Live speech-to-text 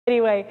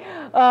Anyway,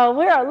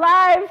 we are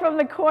live from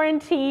the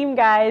quarantine,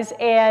 guys,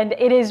 and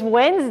it is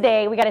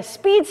Wednesday. We got a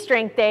speed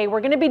strength day.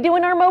 We're going to be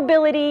doing our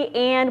mobility,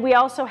 and we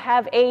also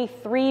have a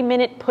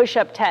 3-minute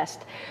push-up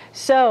test.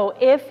 So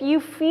if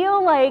you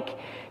feel like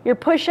your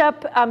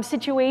push-up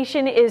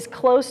situation is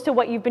close to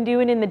what you've been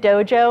doing in the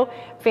dojo,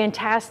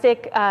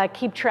 fantastic.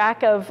 Keep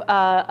track of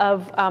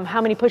how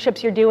many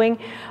push-ups you're doing.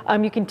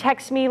 You can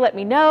text me, let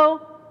me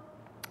know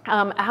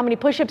how many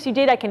push-ups you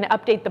did. I can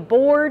update the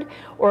board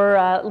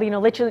or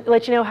let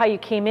you know how you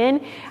came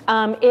in.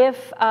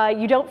 If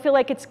you don't feel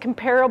like it's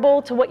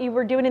comparable to what you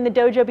were doing in the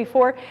dojo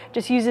before,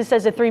 just use this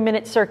as a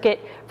 3-minute circuit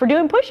for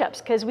doing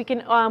push-ups, because we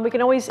can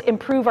always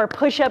improve our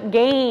push-up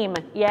game.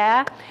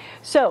 Yeah.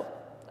 So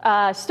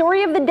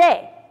story of the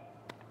day.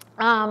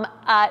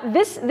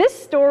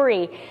 This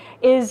story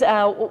is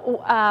kind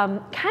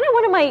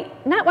of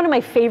not one of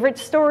my favorite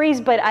stories,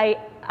 but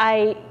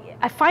I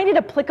find it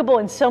applicable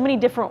in so many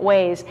different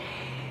ways.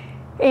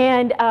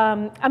 And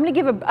I'm going to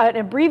give an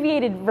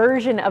abbreviated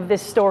version of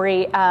this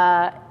story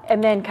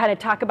and then kind of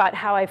talk about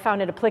how I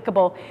found it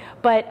applicable.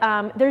 But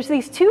there's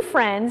these two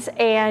friends,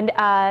 and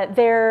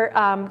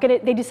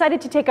they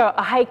decided to take a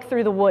hike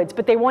through the woods,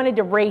 but they wanted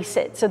to race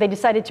it. So they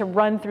decided to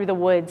run through the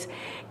woods,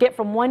 get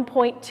from one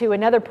point to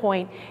another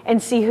point,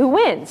 and see who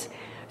wins.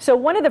 So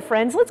one of the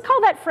friends, let's call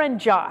that friend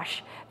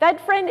Josh.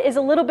 That friend is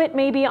a little bit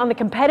maybe on the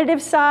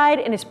competitive side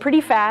and is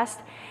pretty fast.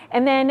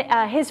 And then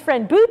his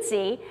friend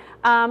Bootsie,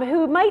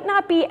 who might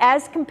not be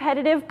as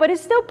competitive, but is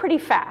still pretty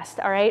fast,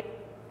 all right?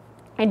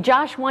 And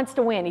Josh wants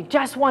to win. He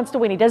just wants to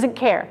win. He doesn't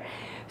care.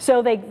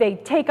 So they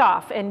take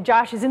off, and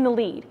Josh is in the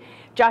lead.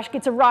 Josh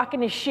gets a rock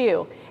in his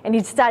shoe, and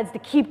he decides to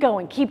keep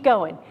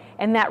going.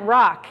 And that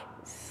rock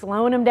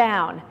slowing him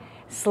down.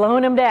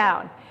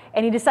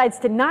 And he decides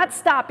to not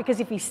stop, because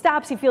if he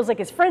stops, he feels like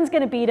his friend's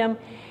going to beat him.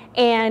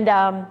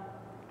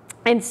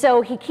 And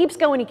so he keeps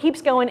going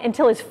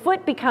until his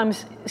foot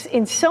becomes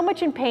so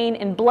much in pain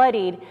and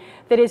bloodied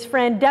that his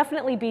friend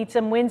definitely beats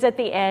him, wins at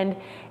the end.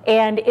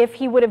 And if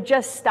he would have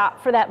just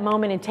stopped for that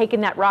moment and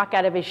taken that rock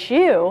out of his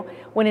shoe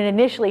when it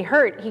initially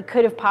hurt, he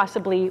could have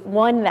possibly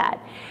won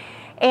that.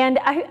 And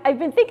I've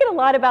been thinking a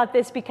lot about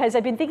this, because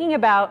I've been thinking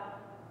about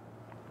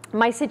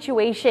my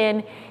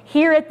situation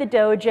here at the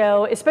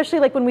dojo,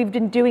 especially like when we've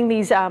been doing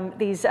these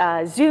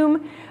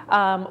Zoom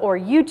or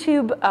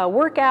YouTube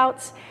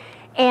workouts.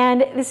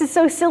 And this is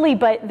so silly,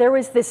 but there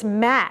was this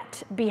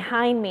mat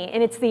behind me,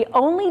 and it's the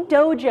only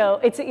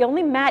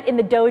mat in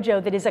the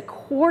dojo that is a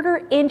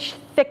 1/4 inch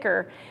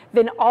thicker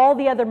than all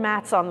the other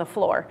mats on the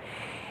floor.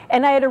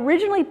 And I had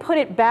originally put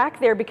it back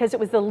there because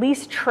it was the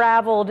least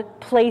traveled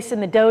place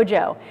in the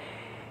dojo.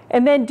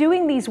 And then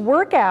doing these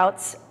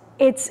workouts,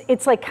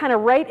 it's like kind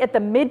of right at the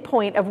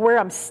midpoint of where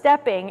I'm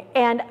stepping,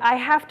 and I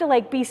have to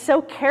like be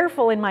so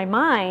careful in my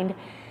mind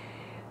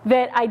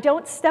that I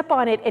don't step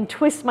on it and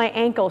twist my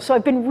ankle. So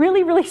I've been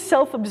really, really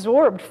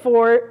self-absorbed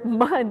for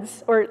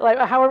months, or like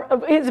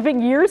however, it's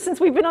been years since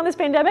we've been on this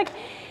pandemic,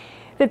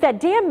 that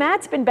damn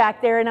mat's been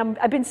back there, and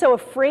I've been so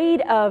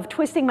afraid of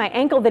twisting my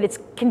ankle that it's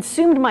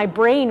consumed my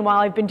brain while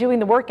I've been doing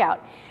the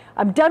workout.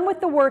 I'm done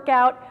with the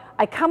workout.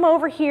 I come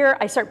over here,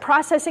 I start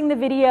processing the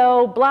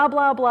video, blah,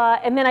 blah, blah,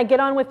 and then I get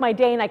on with my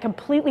day, and I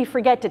completely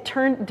forget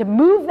to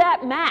move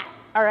that mat,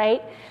 all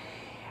right?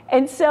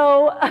 And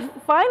so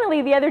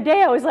finally the other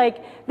day I was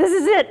like, this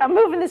is it, I'm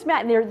moving this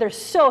mat. And they're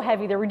so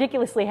heavy, they're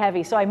ridiculously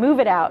heavy. So I move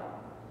it out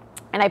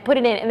and I put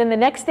it in. And then the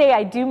next day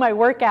I do my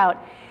workout,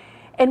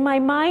 and my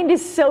mind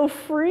is so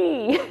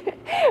free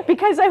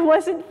because I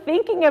wasn't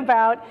thinking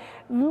about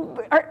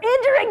or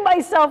injuring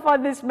myself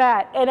on this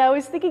mat. And I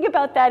was thinking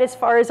about that as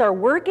far as our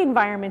work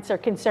environments are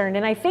concerned.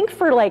 And I think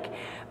for like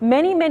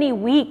many, many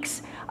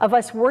weeks of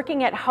us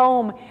working at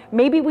home,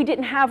 maybe we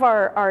didn't have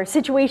our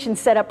situation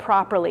set up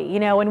properly, you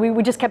know, and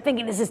we just kept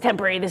thinking, this is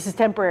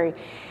temporary.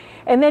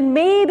 And then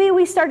maybe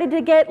we started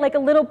to get like a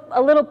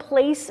little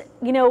place,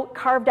 you know,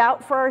 carved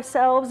out for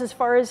ourselves as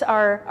far as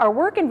our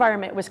work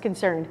environment was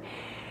concerned.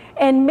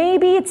 And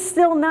maybe it's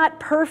still not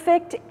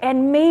perfect,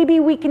 and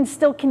maybe we can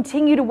still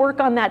continue to work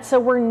on that so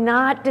we're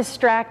not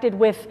distracted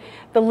with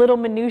the little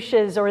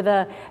minutiae or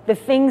the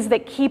things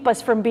that keep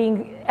us from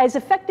being as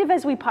effective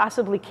as we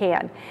possibly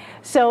can.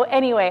 So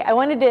anyway, I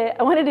wanted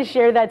to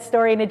share that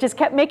story, and it just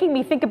kept making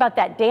me think about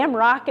that damn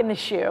rock in the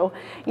shoe,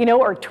 you know,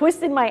 or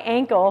twisted my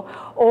ankle,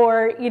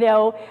 or, you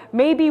know,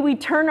 maybe we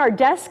turn our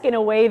desk in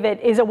a way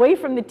that is away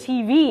from the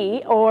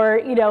TV, or,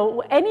 you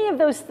know, any of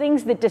those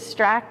things that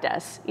distract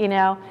us, you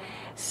know.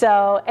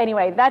 So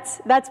anyway,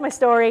 that's my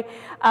story.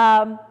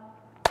 We're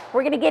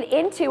going to get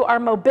into our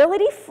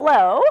mobility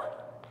flow.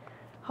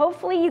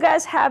 Hopefully you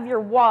guys have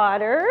your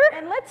water.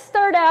 And let's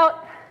start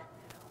out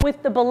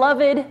with the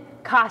beloved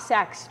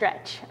cossack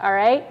stretch, all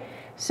right?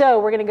 So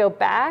we're going to go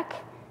back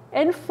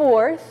and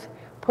forth,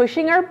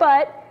 pushing our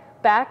butt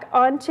back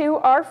onto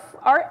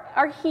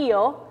our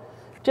heel,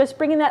 just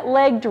bringing that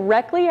leg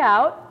directly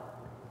out.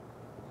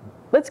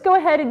 Let's go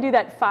ahead and do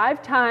that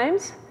 5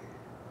 times.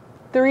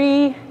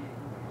 3,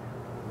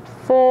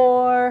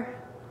 4,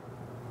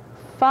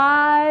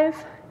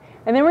 5,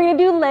 and then we're going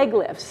to do leg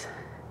lifts.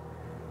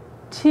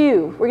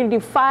 2. We're going to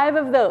do 5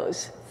 of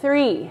those.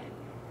 3,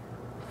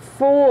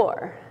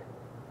 4,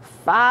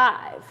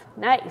 5.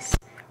 Nice.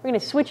 We're going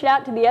to switch it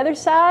out to the other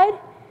side,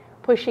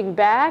 pushing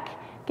back,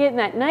 getting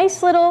that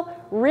nice little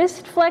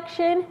wrist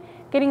flexion,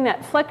 getting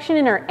that flexion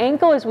in our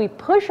ankle as we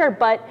push our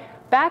butt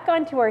back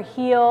onto our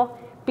heel,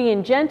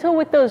 being gentle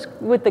with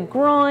the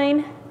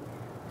groin.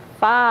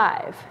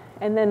 5.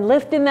 And then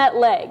lifting that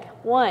leg.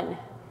 1,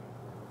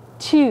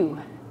 2,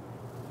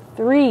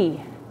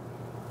 3,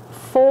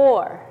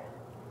 4,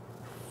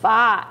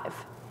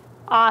 5.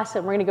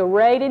 Awesome. We're going to go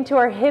right into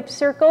our hip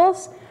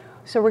circles.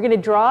 So we're going to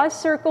draw a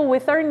circle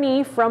with our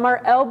knee from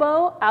our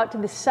elbow out to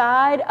the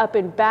side, up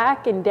and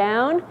back and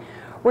down.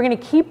 We're going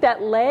to keep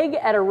that leg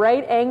at a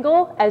right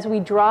angle as we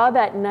draw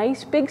that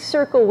nice big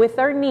circle with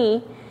our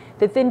knee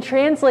that then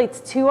translates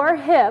to our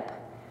hip.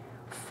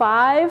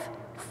 5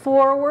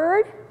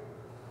 forward.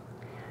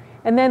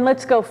 And then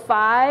let's go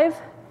 5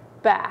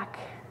 back.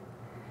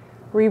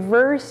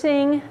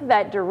 Reversing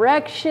that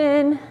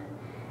direction,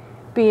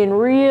 being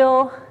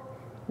real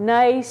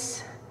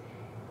nice,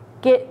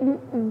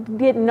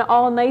 getting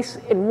all nice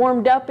and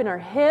warmed up in our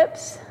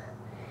hips.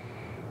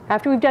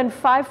 After we've done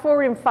 5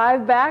 forward and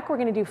 5 back, we're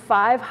going to do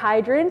 5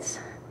 hydrants.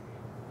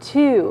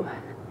 2,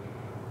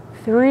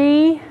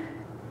 3,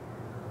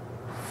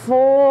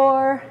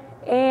 4,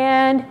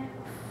 and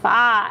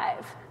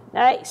 5.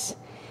 Nice.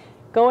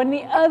 Go on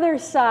the other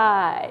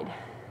side.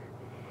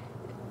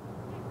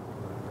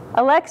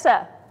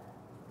 Alexa,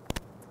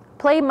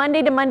 play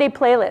Monday to Monday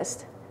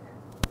playlist.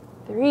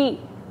 3,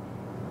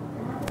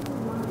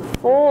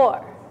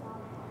 4,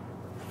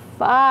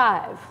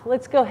 5.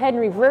 Let's go ahead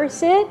and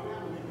reverse it.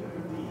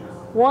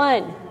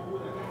 1,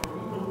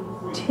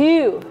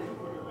 2,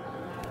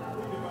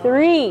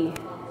 3,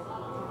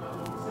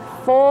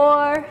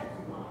 4,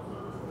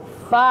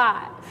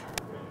 5.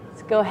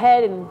 Let's go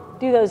ahead and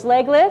do those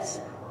leg lifts.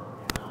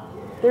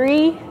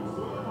 3,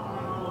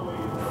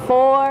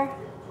 4,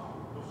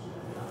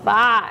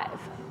 5.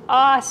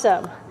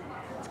 Awesome.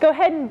 Let's go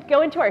ahead and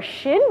go into our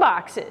shin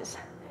boxes.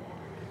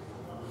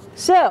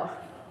 So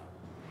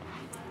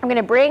I'm going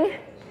to bring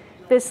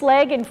this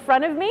leg in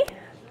front of me.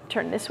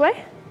 Turn this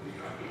way.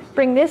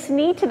 Bring this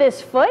knee to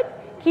this foot,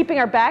 keeping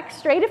our back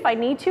straight. If I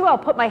need to, I'll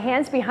put my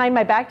hands behind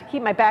my back to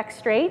keep my back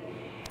straight.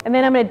 And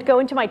then I'm going to go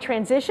into my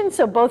transition,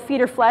 so both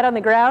feet are flat on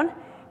the ground.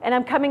 And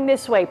I'm coming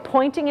this way,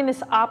 pointing in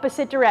this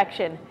opposite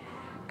direction.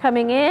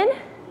 Coming in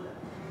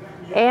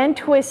and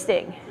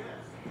twisting.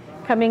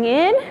 Coming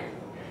in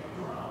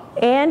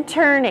and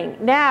turning.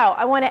 Now,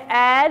 I want to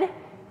add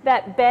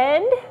that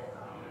bend.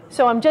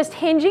 So I'm just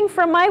hinging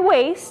from my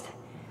waist,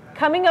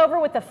 coming over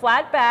with a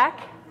flat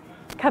back,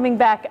 coming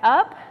back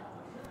up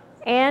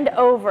and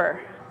over.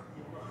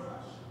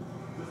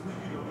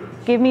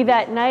 Give me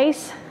that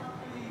nice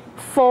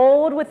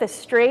fold with a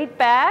straight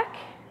back.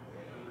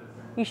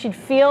 You should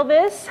feel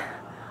this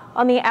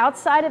on the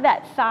outside of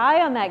that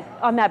thigh,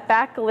 on that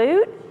back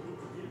glute.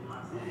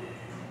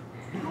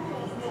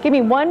 Give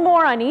me one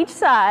more on each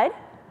side.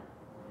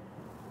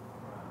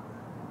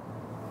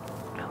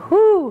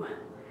 Whoo,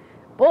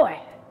 boy.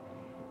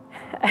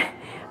 I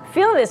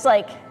feel this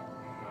like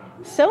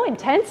so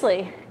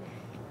intensely,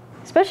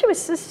 especially with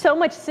so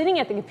much sitting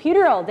at the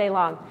computer all day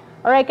long.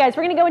 All right, guys,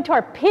 we're going to go into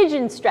our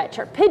pigeon stretch,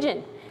 our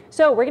pigeon.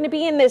 So we're going to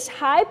be in this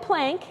high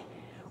plank.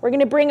 We're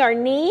going to bring our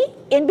knee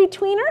in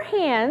between our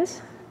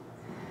hands.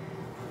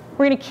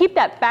 We're going to keep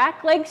that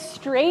back leg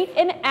straight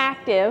and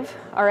active,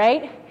 all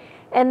right?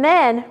 And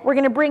then we're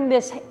going to bring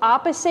this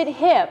opposite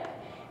hip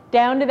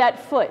down to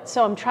that foot.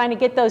 So I'm trying to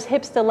get those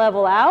hips to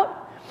level out.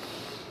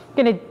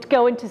 Going to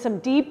go into some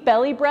deep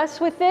belly breaths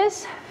with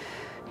this.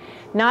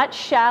 Not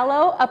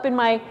shallow, up in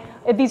my,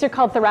 these are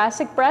called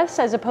thoracic breaths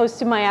as opposed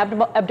to my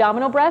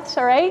abdominal breaths,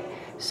 all right?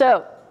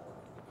 So,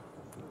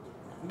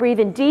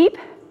 breathing deep.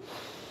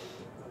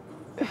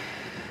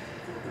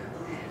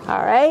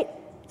 All right,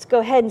 let's go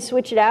ahead and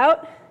switch it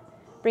out.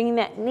 Bringing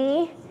that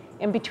knee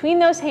in between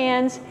those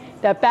hands.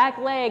 That back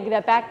leg,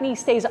 that back knee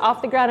stays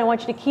off the ground. I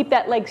want you to keep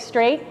that leg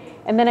straight,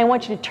 and then I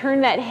want you to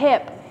turn that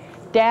hip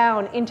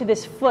down into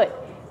this foot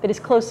that is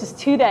closest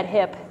to that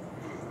hip.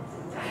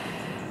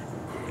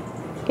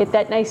 Get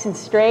that nice and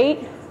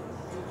straight.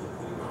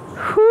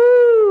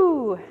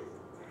 Whoo!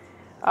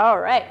 All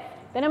right,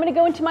 then I'm going to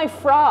go into my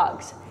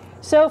frogs.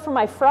 So for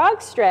my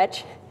frog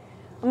stretch,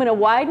 I'm going to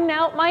widen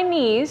out my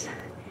knees.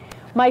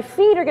 My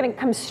feet are going to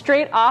come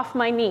straight off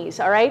my knees,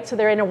 all right? So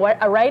they're in a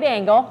right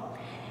angle.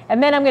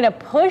 And then I'm going to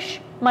push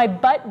my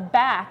butt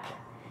back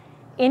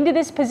into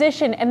this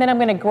position, and then I'm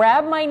going to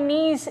grab my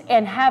knees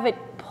and have it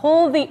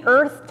pull the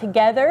earth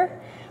together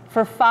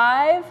for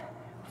 5,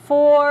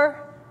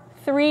 4,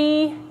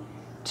 3,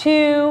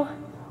 2,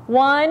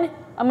 1.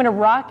 I'm going to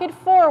rock it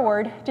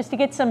forward just to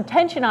get some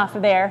tension off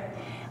of there.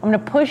 I'm going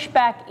to push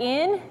back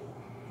in,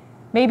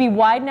 maybe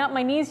widen out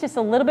my knees just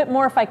a little bit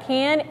more if I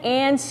can,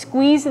 and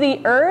squeeze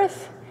the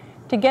earth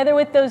together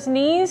with those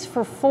knees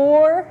for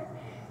 4,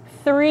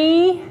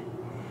 3,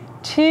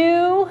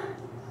 2,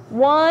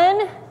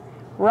 1.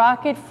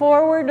 Rock it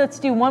forward. Let's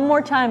do one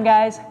more time,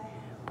 guys.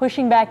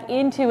 pushing back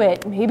into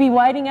it. Maybe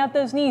widening out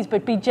those knees,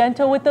 but be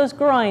gentle with those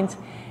groins.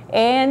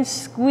 And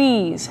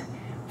squeeze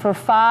for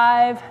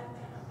 5,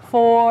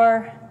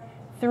 4,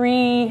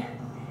 3,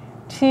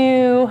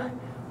 2,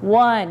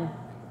 1.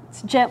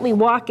 Let's gently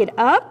walk it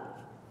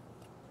up.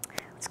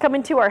 Let's come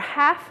into our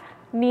half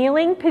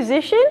kneeling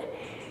position.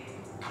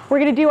 We're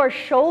going to do our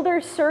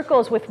shoulder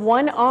circles with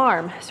one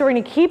arm. So we're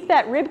going to keep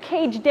that rib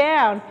cage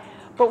down,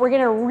 but we're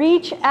going to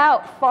reach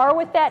out far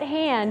with that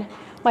hand.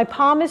 My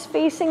palm is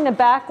facing the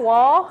back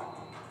wall.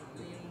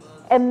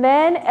 And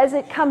then as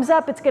it comes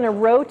up, it's going to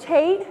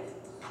rotate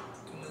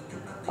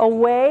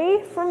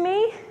away from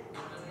me.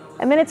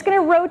 And then it's going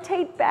to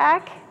rotate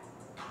back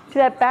to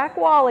that back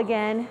wall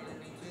again.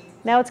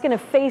 Now it's going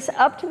to face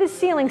up to the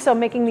ceiling. So I'm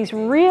making these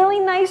really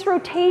nice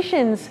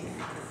rotations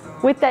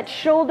with that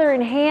shoulder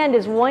and hand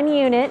as one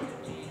unit.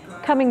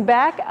 Coming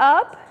back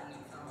up,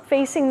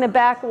 facing the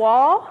back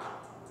wall.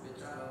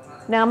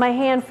 Now my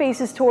hand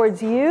faces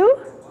towards you.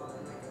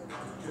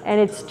 And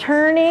it's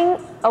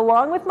turning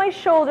along with my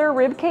shoulder,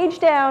 rib cage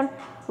down,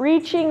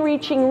 reaching,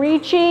 reaching,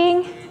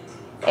 reaching,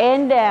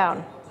 and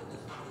down.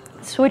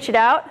 Switch it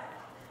out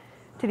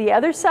to the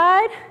other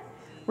side,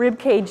 rib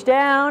cage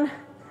down,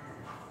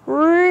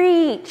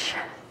 reach,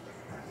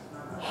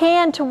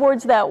 hand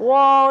towards that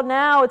wall.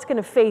 Now it's going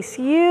to face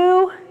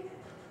you.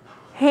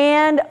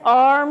 Hand,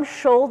 arm,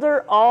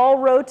 shoulder, all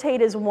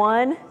rotate as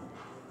one.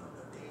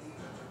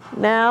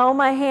 Now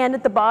my hand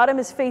at the bottom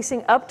is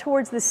facing up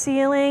towards the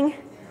ceiling.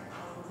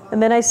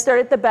 And then I start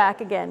at the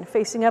back again,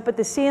 facing up at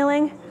the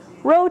ceiling,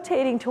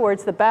 rotating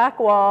towards the back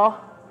wall,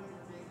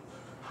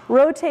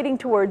 rotating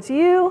towards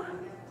you.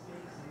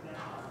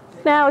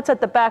 Now it's at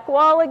the back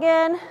wall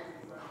again,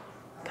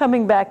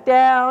 coming back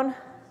down.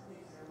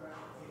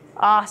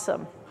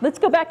 Awesome. Let's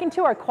go back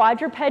into our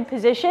quadruped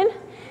position.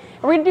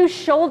 And we're going to do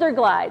shoulder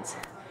glides.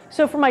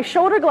 So for my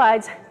shoulder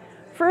glides,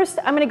 first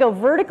I'm going to go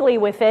vertically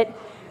with it.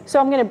 So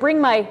I'm going to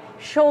bring my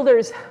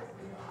shoulders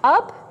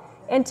up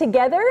and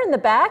together in the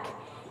back.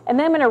 And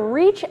then I'm going to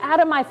reach out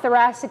of my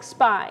thoracic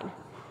spine.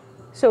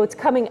 So it's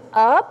coming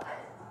up,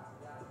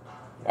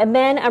 and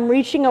then I'm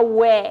reaching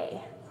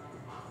away.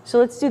 So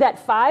let's do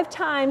that 5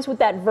 times with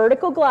that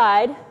vertical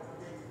glide.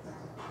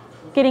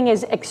 Getting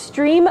as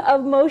extreme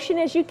of motion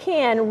as you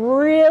can.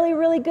 Really,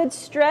 really good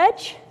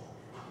stretch.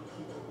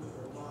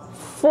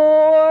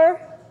 4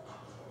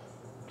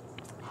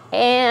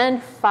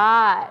 and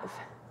 5.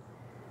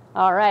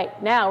 All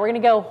right, now we're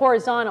going to go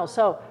horizontal.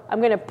 So I'm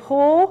going to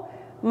pull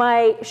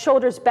my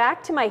shoulders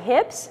back to my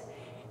hips,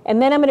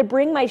 and then I'm going to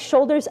bring my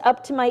shoulders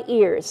up to my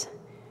ears.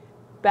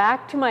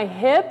 Back to my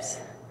hips,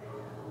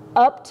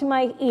 up to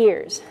my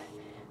ears.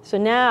 So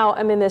now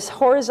I'm in this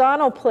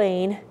horizontal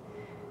plane,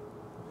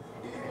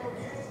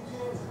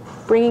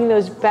 bringing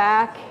those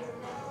back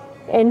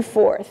and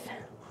forth.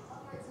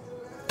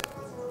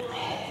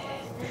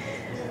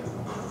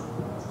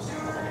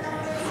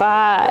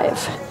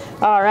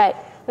 5. All right,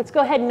 let's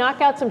go ahead and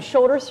knock out some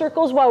shoulder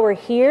circles while we're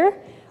here.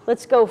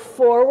 Let's go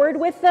forward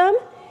with them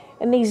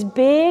and these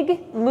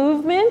big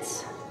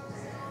movements.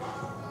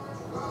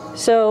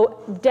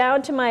 So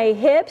down to my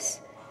hips,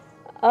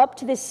 up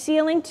to the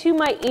ceiling to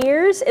my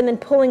ears, and then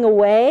pulling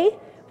away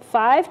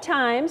 5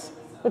 times.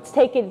 Let's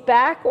take it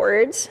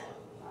backwards.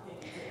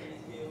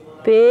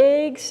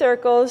 Big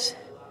circles.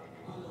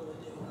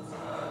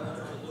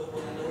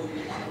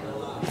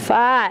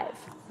 5.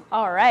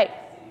 All right.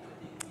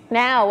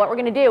 Now what we're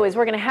going to do is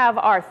we're going to have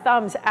our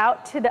thumbs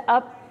out to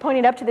the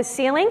pointed up to the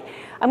ceiling.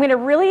 I'm going to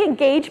really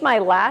engage my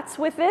lats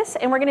with this,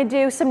 and we're going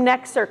to do some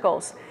neck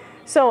circles.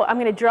 So I'm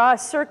going to draw a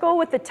circle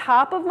with the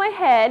top of my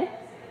head.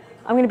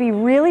 I'm going to be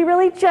really,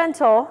 really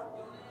gentle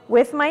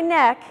with my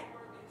neck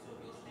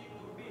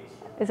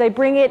as I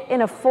bring it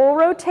in a full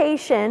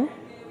rotation,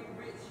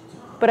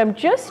 but I'm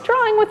just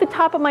drawing with the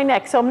top of my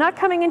neck. So I'm not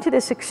coming into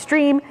this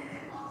extreme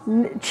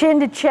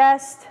chin to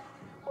chest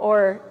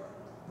or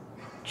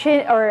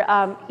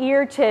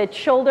ear to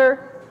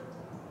shoulder.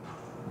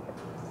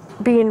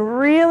 Being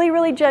really,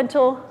 really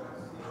gentle.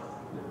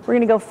 We're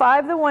going to go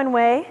 5 the one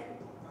way.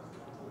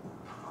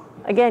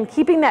 Again,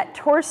 keeping that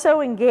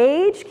torso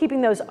engaged, keeping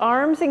those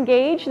arms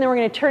engaged, and then we're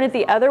going to turn it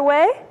the other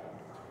way.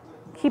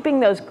 Keeping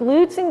those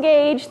glutes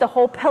engaged. The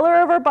whole pillar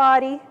of our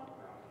body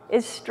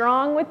is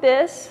strong with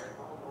this.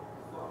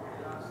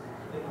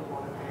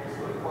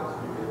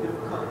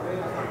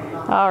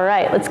 All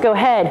right, let's go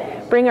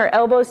ahead. Bring our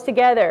elbows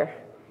together.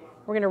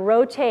 We're going to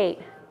rotate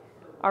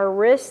our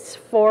wrists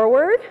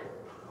forward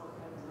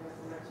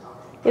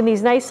in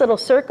these nice little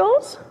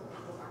circles.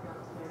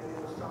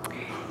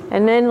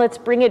 And then let's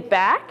bring it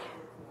back.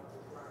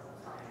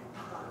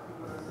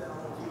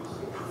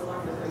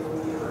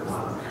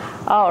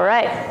 All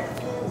right.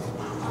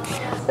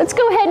 Let's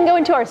go ahead and go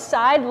into our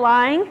side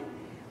lying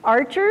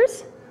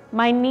archers.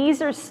 My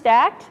knees are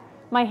stacked.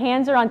 My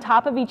hands are on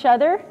top of each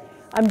other.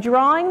 I'm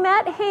drawing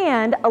that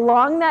hand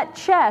along that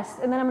chest,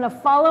 and then I'm going to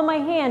follow my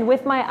hand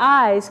with my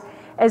eyes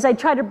as I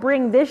try to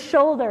bring this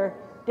shoulder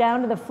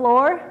down to the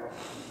floor.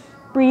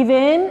 Breathe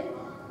in,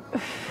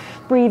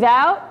 breathe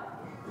out,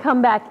 come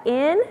back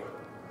in.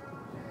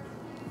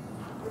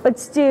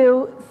 Let's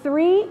do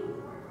 3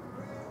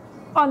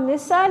 on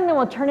this side, and then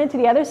we'll turn it to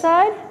the other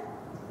side.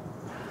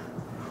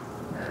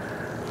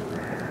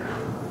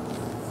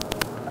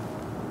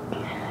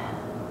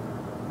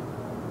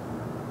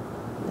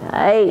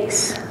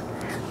 Nice.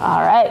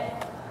 All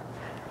right.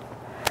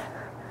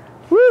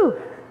 Woo.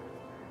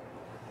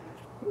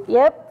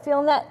 Yep,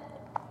 feeling that.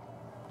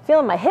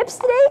 Feeling my hips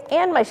today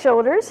and my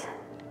shoulders.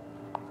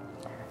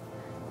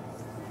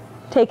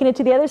 Taking it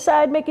to the other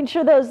side, making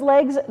sure those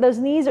legs, those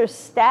knees are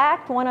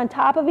stacked, one on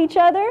top of each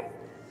other.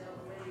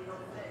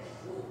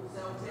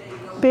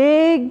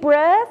 Big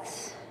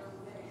breaths.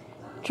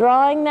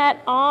 Drawing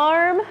that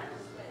arm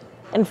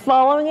and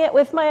following it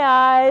with my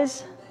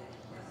eyes.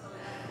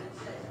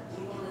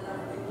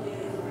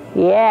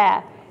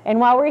 Yeah, and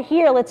while we're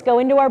here, let's go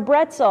into our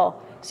bretzel.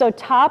 So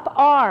top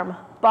arm,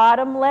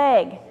 bottom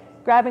leg,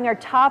 grabbing our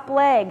top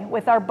leg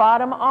with our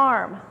bottom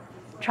arm.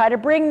 Try to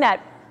bring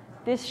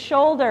this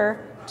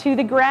shoulder to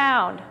the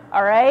ground,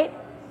 all right?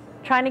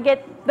 Trying to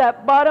get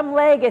that bottom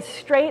leg as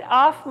straight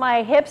off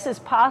my hips as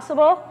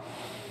possible.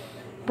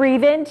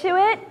 Breathe into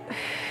it.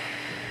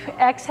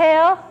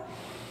 Exhale.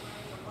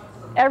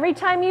 Every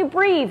time you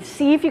breathe,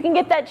 see if you can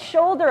get that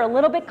shoulder a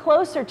little bit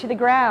closer to the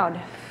ground.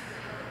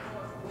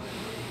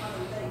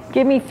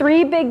 Give me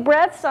 3 big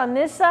breaths on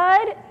this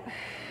side.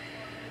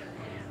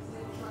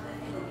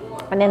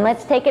 And then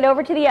let's take it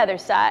over to the other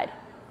side.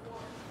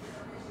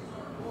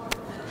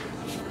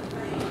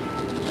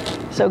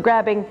 So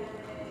grabbing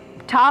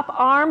top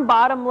arm,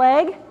 bottom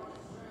leg,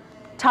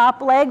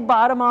 top leg,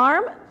 bottom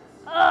arm.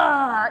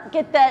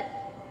 Get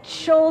that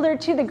shoulder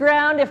to the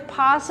ground if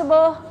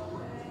possible,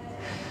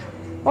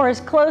 or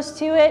as close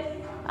to it.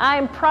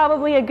 I'm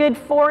probably a good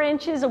 4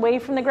 inches away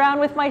from the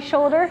ground with my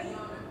shoulder.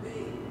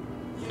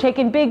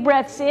 Taking big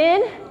breaths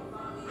in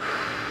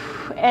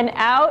and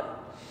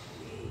out,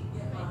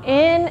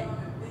 in,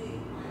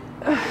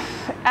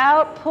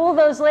 out. Pull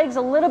those legs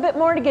a little bit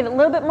more to get a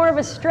little bit more of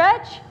a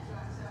stretch.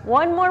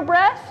 1 more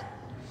breath.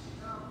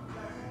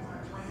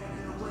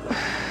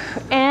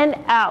 And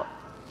out.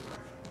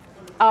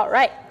 All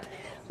right,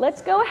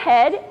 let's go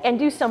ahead and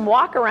do some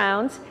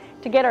walk-arounds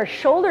to get our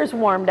shoulders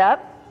warmed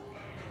up.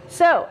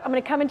 So I'm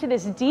going to come into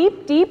this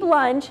deep, deep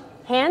lunge,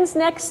 hands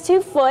next to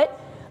foot.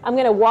 I'm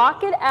going to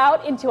walk it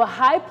out into a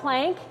high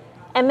plank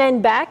and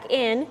then back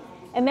in,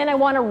 and then I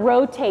want to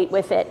rotate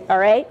with it, all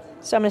right?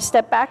 So I'm going to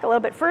step back a little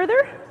bit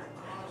further,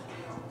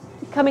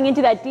 coming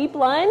into that deep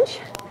lunge,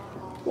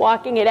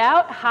 walking it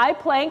out, high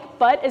plank,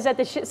 butt is at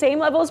the same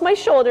level as my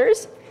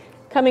shoulders,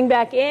 coming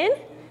back in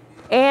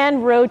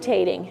and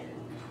rotating.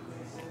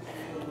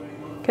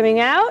 Coming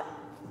out,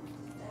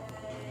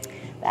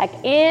 back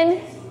in,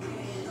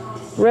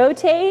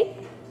 rotate,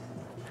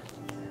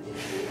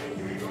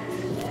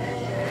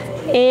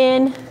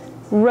 in,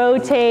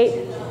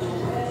 rotate.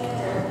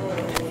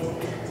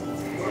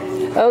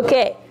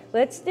 Okay,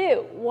 let's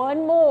do 1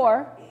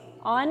 more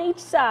on each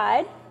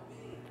side.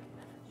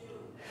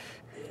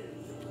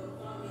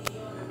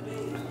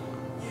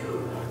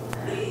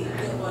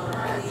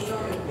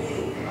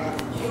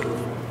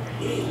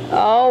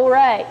 All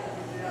right,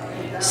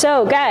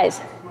 so guys,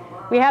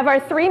 we have our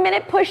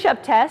 3-minute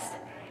push-up test.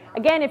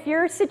 Again, if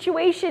your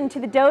situation to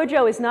the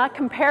dojo is not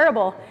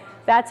comparable,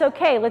 that's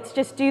okay. Let's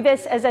just do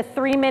this as a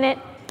 3-minute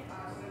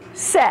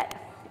set.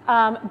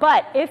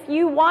 But if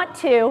you want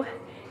to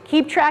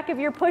keep track of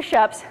your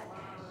push-ups,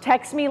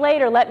 text me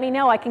later, let me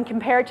know. I can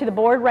compare it to the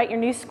board, write your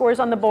new scores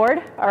on the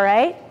board, all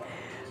right?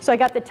 So I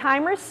got the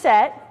timer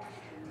set.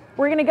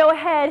 We're gonna go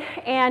ahead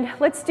and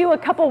let's do a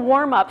couple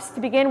warm-ups to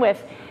begin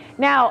with.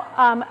 Now,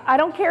 I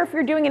don't care if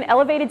you're doing an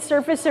elevated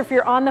surface or if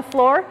you're on the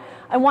floor.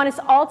 I want us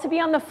all to be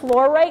on the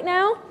floor right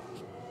now.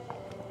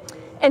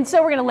 And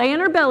so we're gonna lay on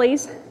our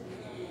bellies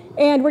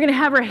and we're gonna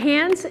have our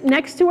hands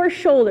next to our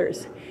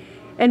shoulders.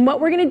 And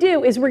what we're gonna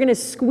do is we're gonna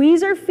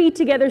squeeze our feet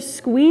together,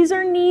 squeeze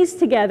our knees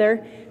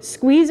together,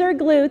 squeeze our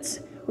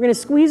glutes, we're gonna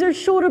squeeze our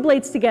shoulder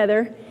blades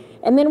together,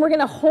 and then we're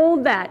gonna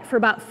hold that for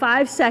about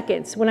 5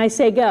 seconds when I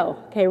say go.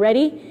 Okay,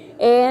 ready?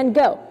 And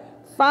go.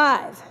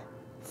 5,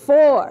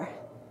 4,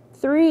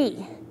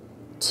 3,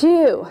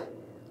 2,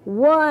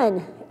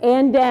 1,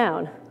 and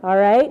down, all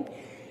right?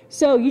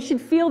 So you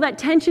should feel that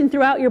tension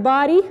throughout your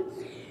body.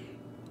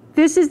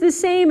 This is the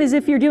same as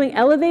if you're doing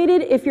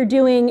elevated, if you're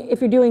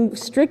doing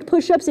strict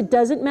push-ups, it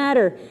doesn't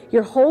matter.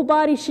 Your whole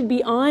body should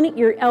be on,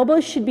 your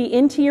elbows should be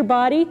into your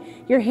body,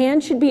 your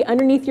hands should be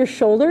underneath your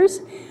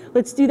shoulders.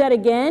 Let's do that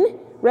again.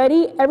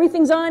 Ready?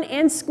 Everything's on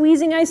and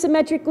squeezing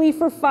isometrically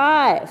for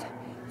 5,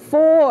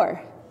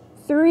 4,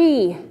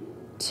 3,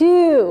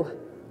 2,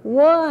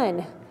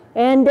 1,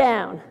 and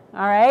down,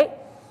 all right?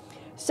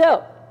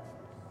 So,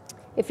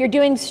 if you're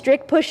doing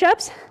strict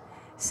push-ups,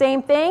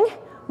 same thing.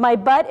 My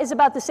butt is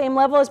about the same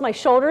level as my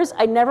shoulders.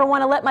 I never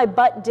want to let my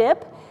butt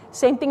dip.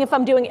 Same thing if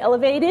I'm doing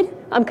elevated.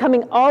 I'm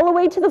coming all the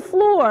way to the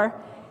floor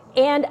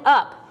and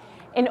up.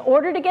 In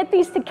order to get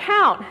these to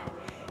count,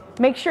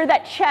 make sure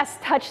that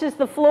chest touches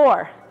the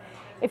floor.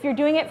 If you're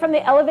doing it from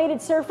the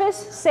elevated surface,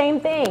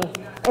 same thing.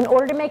 In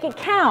order to make it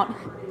count,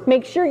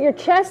 make sure your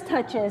chest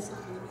touches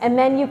and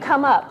then you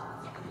come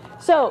up.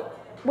 So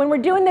when we're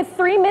doing the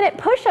 3-minute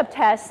push-up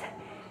test,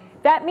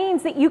 that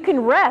means that you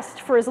can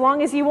rest for as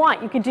long as you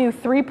want. You could do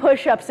 3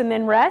 push-ups and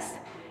then rest.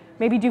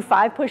 Maybe do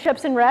 5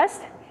 push-ups and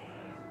rest.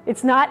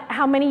 It's not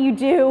how many you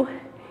do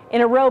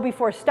in a row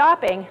before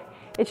stopping.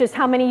 It's just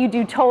how many you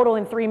do total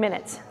in 3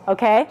 minutes,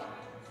 okay?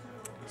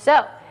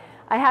 So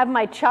I have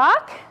my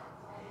chalk.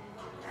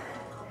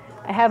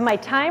 I have my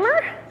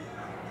timer.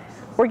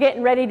 We're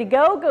getting ready to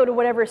go. Go to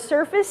whatever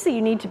surface that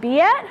you need to be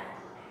at.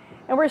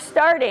 And we're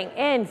starting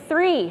in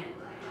 3,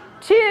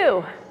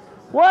 2,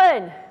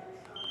 1,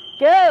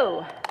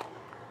 go.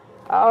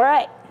 All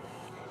right.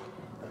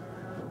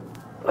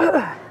 2,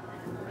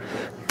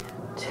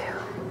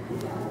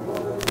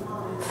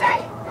 3,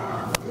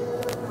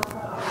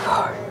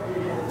 4,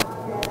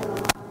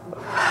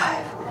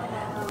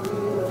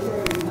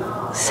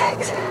 5,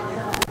 6,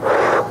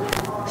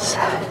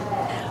 7.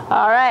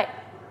 All right.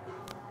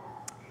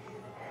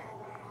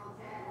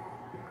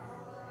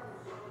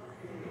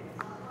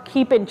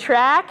 Keeping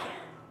track of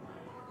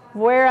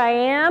where I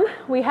am.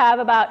 We have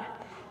about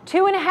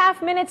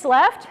 2.5 minutes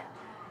left.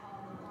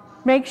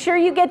 Make sure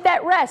you get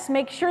that rest.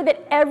 Make sure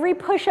that every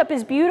push-up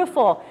is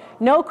beautiful.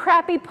 No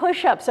crappy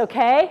push-ups,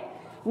 okay?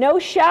 No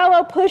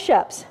shallow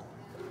push-ups.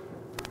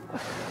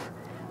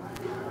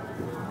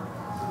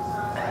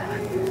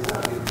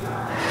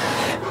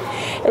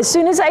 As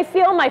soon as I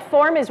feel my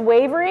form is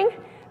wavering,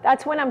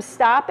 that's when I'm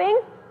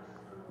stopping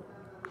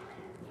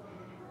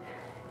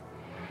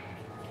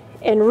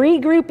and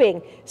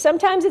regrouping.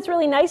 Sometimes it's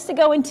really nice to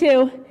go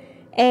into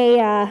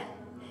a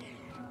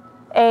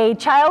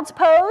child's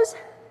pose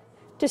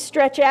to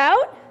stretch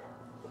out.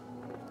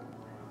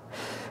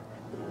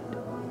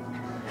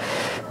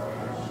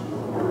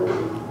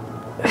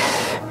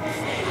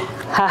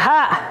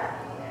 Haha.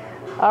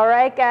 All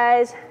right,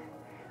 guys.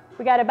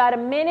 We got about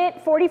 1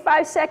 minute,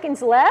 45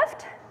 seconds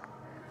left.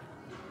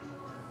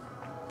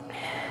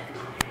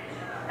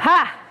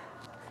 Ha!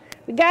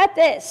 We got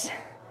this.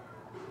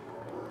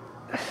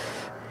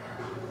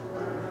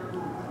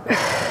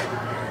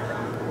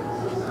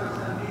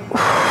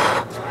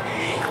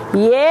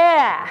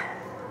 Yeah.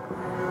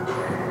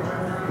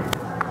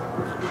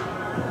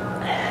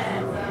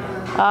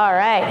 All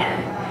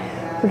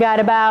right. We got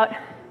about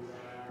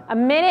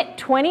 1 minute,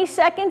 20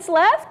 seconds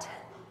left.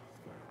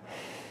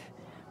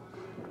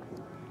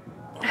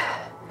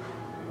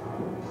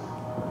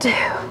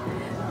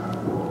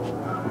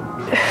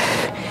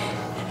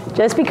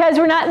 Just because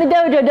we're not in the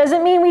dojo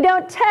doesn't mean we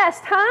don't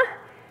test, huh?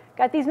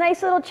 Got these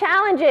nice little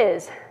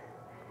challenges.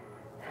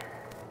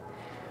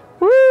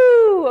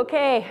 Woo,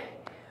 okay.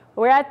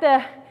 We're at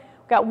we've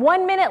got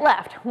 1 minute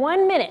left,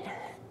 1 minute.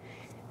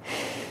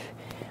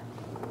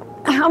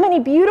 How many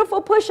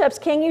beautiful push-ups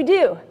can you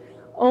do?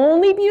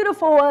 Only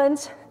beautiful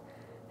ones.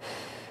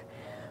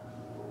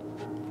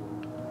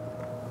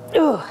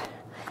 Ooh,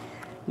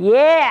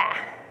 yeah.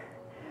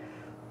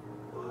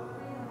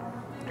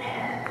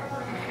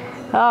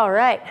 All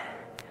right,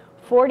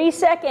 40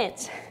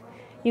 seconds.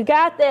 You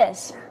got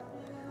this.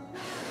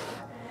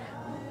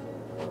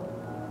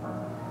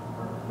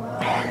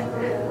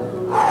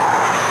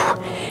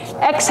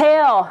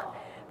 Exhale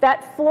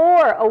that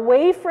floor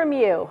away from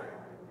you.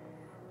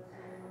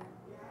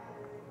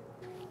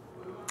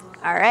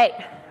 All right,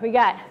 we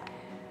got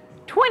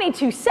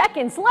 22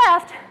 seconds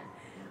left.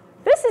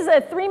 This is a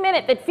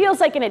 3-minute that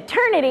feels like an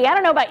eternity. I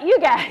don't know about you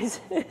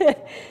guys.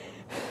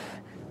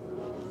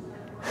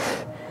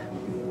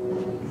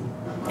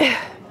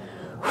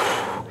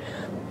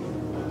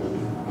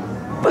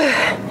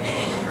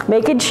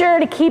 Making sure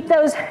to keep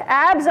those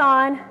abs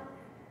on.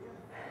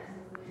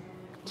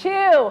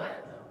 2,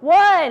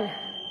 1.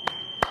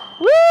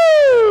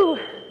 Woo!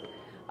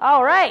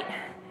 All right,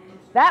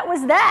 that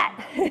was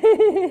that.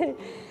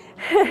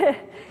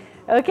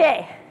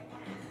 Okay,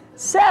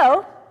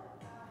 so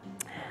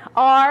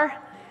our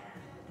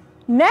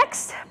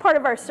next part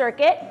of our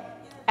circuit,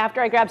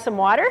 after I grab some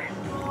water,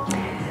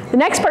 the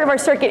next part of our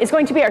circuit is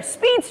going to be our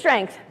speed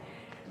strength,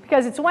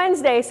 because it's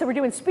Wednesday, so we're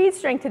doing speed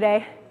strength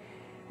today,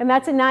 and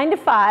that's a 9 to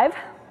 5.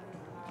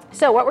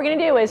 So what we're going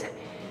to do is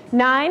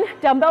 9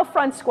 dumbbell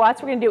front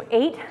squats. We're going to do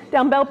 8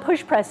 dumbbell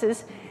push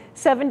presses,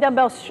 7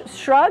 dumbbell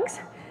shrugs,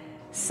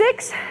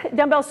 6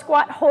 dumbbell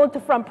squat hold to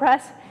front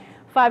press,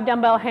 5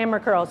 dumbbell hammer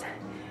curls.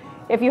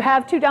 If you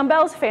have 2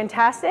 dumbbells,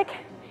 fantastic.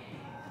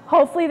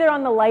 Hopefully they're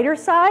on the lighter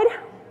side.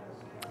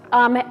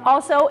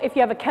 Also, if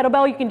you have a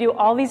kettlebell, you can do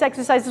all these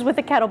exercises with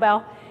a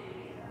kettlebell.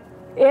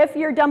 If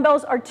your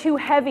dumbbells are too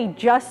heavy,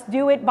 just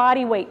do it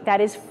body weight. That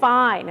is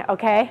fine,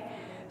 okay?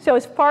 So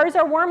as far as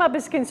our warm-up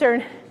is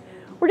concerned,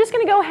 we're just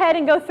going to go ahead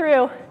and go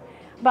through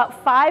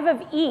about 5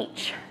 of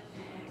each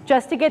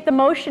just to get the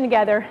motion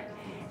together,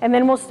 and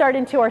then we'll start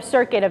into our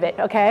circuit of it,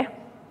 okay?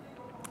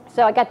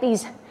 So I got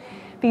these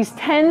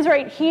 10s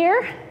right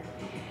here.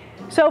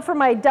 So for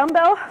my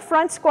dumbbell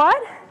front squat,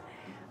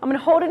 I'm going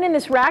to hold it in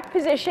this rack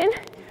position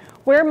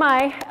where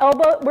my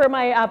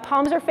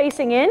palms are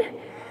facing in.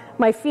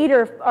 My feet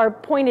are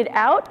pointed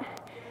out.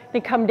 They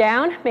come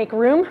down, make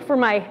room for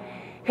my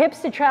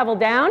hips to travel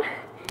down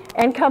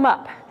and come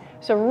up.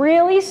 So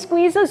really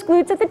squeeze those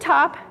glutes at the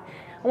top.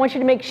 I want you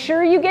to make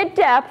sure you get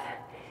depth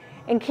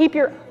and keep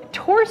your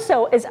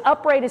torso as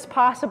upright as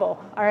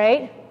possible, all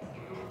right?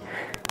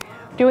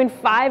 Doing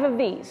 5 of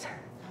these.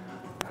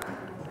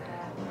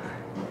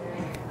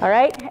 All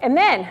right, and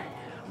then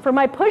for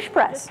my push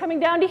press, coming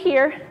down to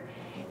here,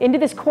 into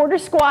this quarter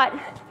squat,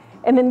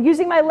 and then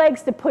using my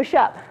legs to push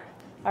up,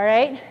 all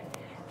right?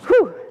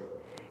 Whew.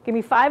 Give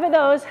me 5 of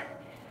those.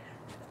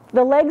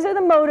 The legs are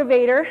the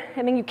motivator,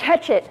 and then you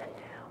catch it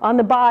on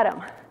the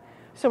bottom.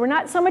 So we're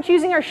not so much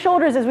using our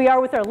shoulders as we are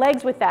with our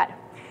legs with that.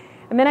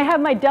 And then I have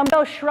my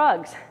dumbbell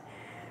shrugs.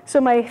 So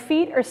my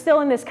feet are still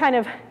in this kind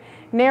of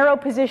narrow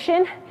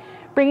position,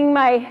 bringing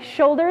my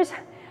shoulders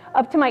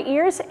up to my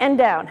ears and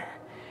down.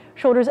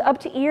 Shoulders up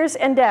to ears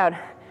and down.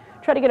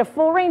 Try to get a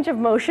full range of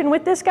motion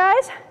with this,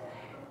 guys.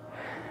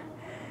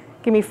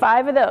 Give me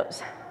 5 of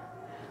those.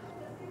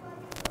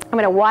 I'm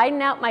going to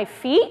widen out my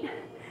feet,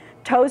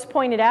 toes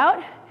pointed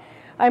out.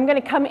 I'm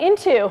going to come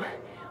into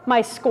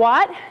my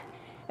squat,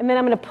 and then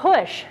I'm going to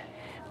push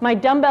my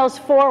dumbbells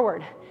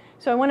forward.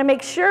 So I want to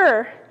make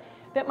sure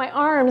that my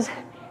arms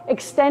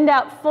extend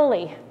out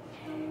fully.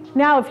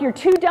 Now, if your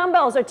 2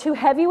 dumbbells are too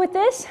heavy with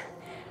this,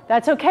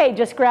 that's okay.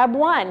 Just grab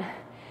 1,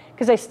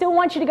 because I still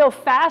want you to go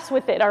fast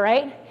with it, all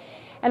right?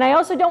 And I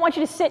also don't want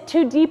you to sit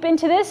too deep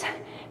into this.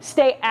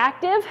 Stay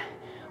active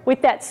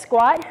with that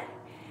squat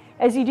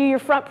as you do your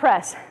front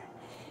press.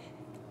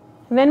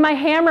 And then my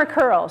hammer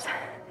curls.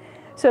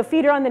 So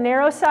feet are on the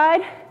narrow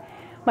side.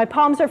 My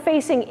palms are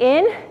facing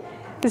in.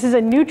 This is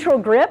a neutral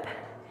grip.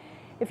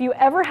 If you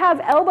ever have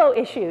elbow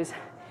issues,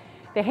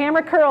 the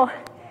hammer curl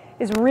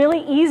is really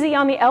easy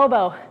on the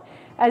elbow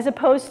as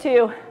opposed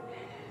to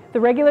the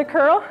regular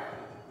curl.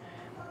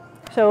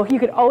 So you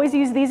could always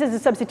use these as a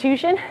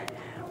substitution.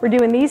 We're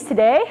doing these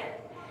today.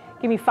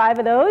 Give me 5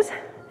 of those.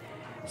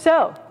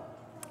 So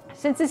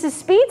since this is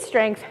speed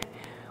strength,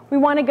 we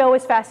want to go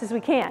as fast as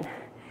we can.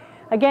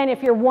 Again,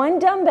 if your 1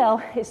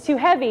 dumbbell is too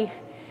heavy,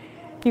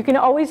 you can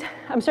always,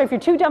 if your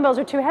 2 dumbbells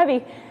are too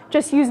heavy,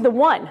 just use the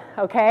 1,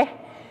 okay?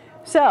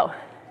 So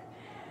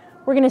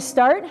we're going to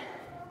start.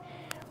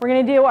 We're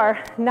going to do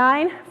our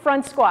 9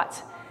 front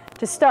squats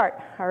to start,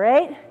 all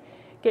right?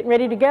 Getting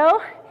ready to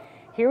go.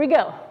 Here we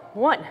go.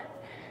 1,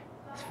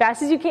 as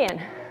fast as you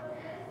can.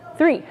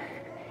 3,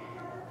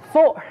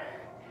 4,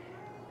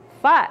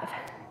 5,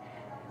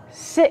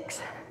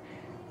 6,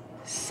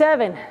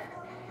 7,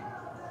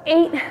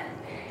 8,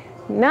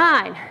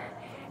 9.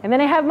 And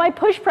then I have my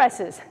push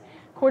presses.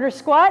 Quarter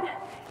squat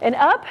and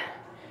up.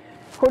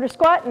 Quarter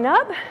squat and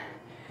up.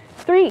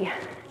 3,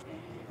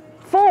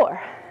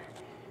 4,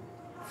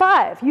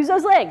 5. Use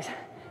those legs.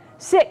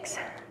 6,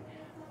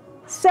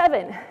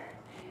 7,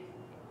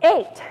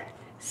 8,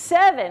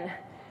 7.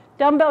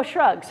 Dumbbell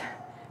shrugs.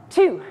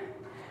 2,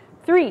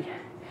 3,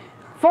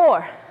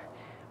 4,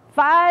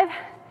 5,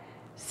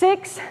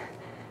 6,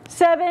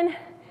 7,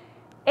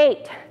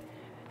 8.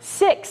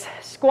 6.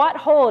 Squat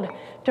hold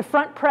to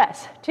front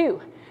press. 2,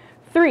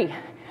 3,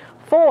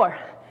 4,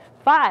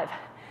 5,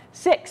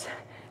 6,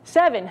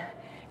 7,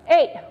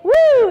 8.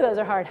 Woo! Those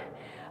are hard.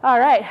 All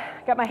right.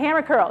 Got my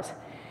hammer curls.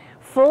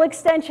 Full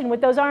extension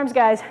with those arms,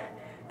 guys.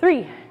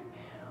 3,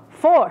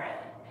 4,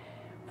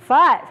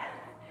 5.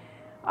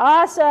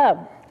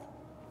 Awesome.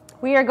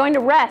 We are going to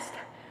rest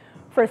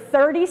for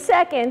 30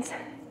 seconds,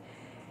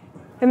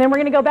 and then we're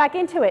going to go back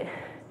into it.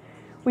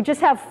 We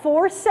just have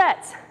 4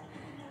 sets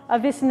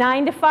of this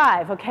 9 to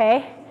 5,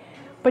 okay?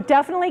 But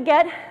definitely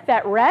get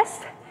that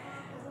rest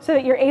so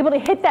that you're able to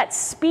hit that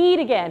speed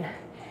again.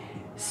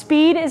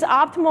 Speed is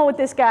optimal with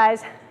this,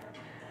 guys.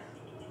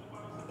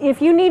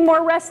 If you need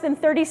more rest than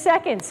 30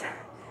 seconds,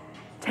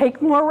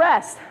 take more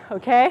rest,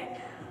 okay?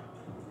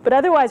 But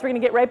otherwise, we're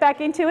going to get right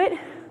back into it.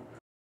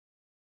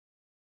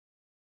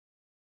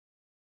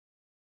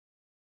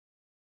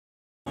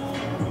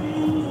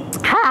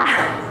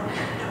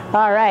 Ha!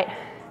 All right.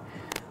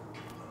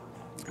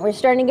 We're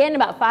starting again in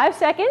about 5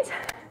 seconds.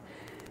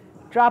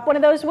 Drop one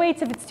of those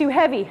weights if it's too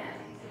heavy.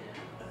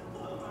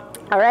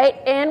 All right,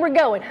 and we're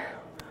going.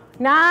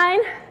 9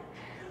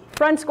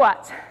 front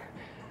squats.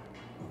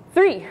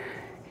 3,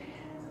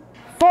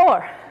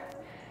 4,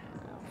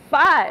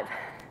 5,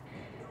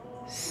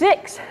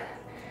 6,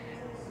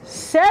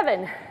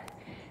 7,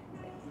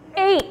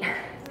 8,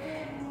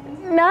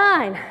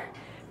 9.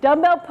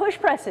 Dumbbell push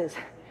presses.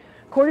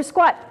 Quarter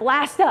squat,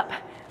 blast up,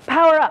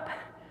 power up.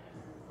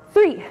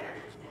 3,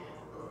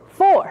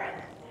 4,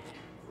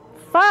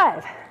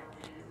 5,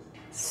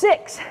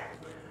 6,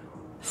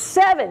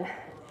 7,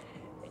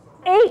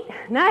 8.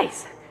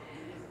 Nice.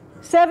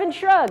 7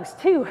 shrugs.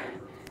 2,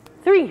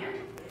 3,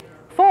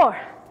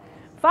 4,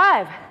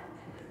 5,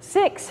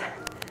 6,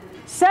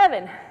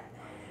 7.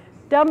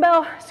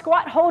 Dumbbell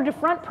squat hold to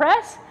front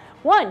press.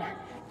 1,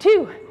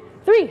 2,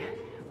 3,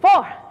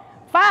 4,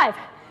 5,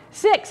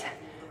 6.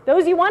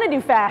 Those you want to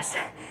do fast.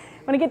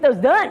 Want to get those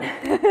done.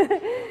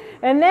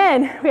 And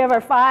then we have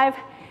our 5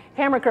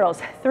 hammer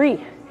curls.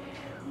 3,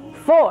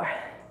 4,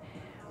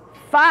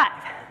 5.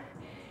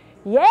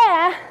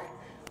 Yeah.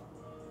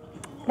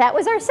 That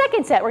was our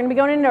second set. We're going to be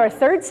going into our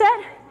third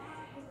set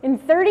in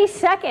 30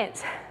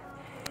 seconds.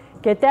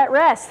 Get that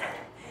rest.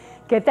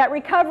 Get that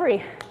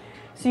recovery.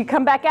 So you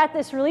come back at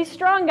this really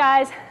strong,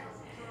 guys.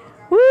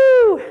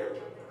 Woo!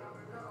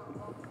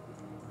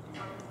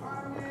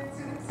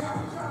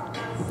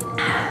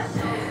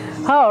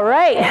 All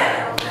right.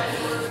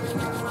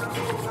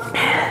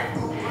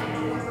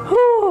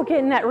 Whew,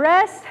 getting that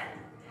rest.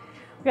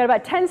 We got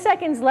about 10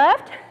 seconds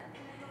left.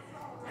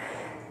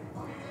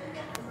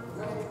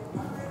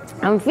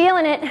 I'm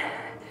feeling it,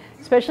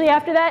 especially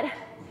after that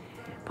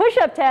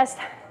push-up test.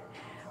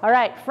 All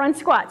right, front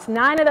squats,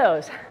 9 of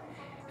those.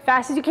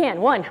 Fast as you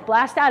can. 1,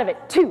 blast out of it.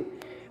 2,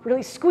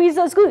 really squeeze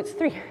those glutes.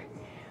 3,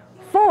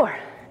 4,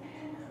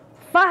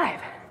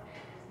 5,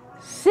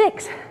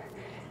 6,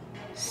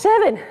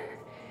 7,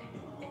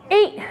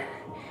 8,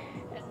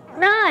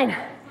 9.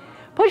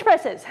 Push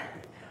presses.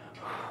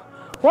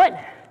 1,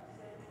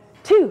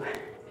 2,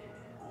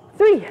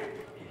 3,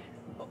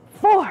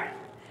 4,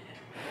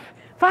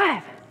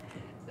 5,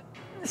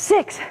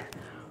 6,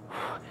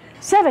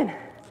 7,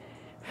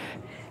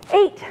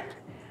 8.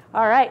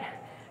 All right.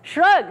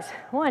 Shrugs.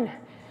 1,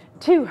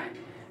 2,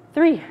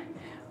 3,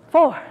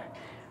 4,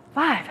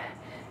 5,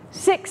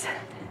 6,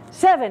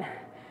 7.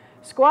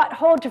 Squat,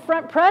 hold to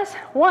front press.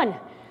 1,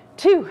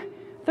 2,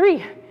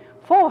 3,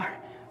 4,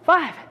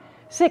 5,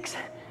 6,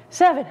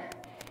 7.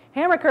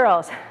 Hammer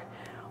curls.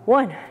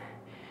 1,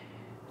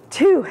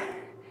 2,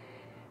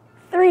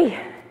 3,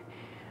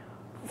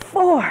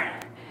 4,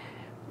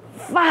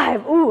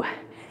 5. Ooh,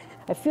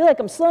 I feel like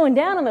I'm slowing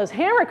down on those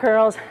hammer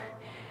curls.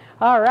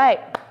 All right,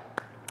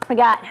 we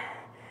got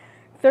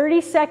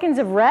 30 seconds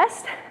of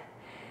rest.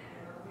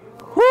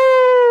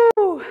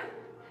 Woo!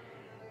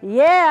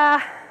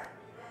 Yeah.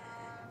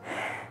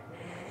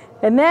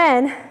 And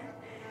then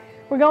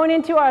we're going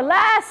into our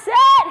last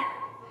set,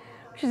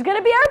 which is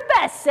gonna be our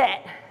best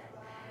set.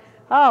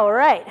 All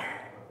right.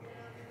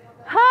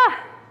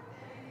 Ha!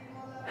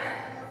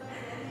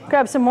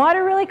 Grab some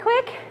water really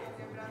quick.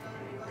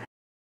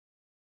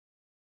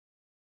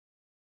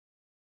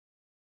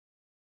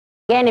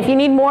 Again, if you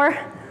need more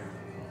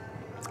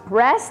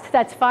rest,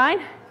 that's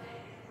fine.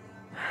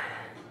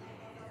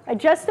 I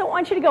just don't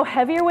want you to go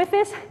heavier with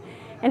this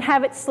and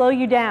have it slow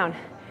you down.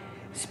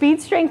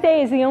 Speed Strength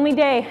Day is the only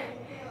day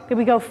that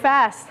we go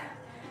fast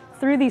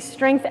through these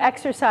strength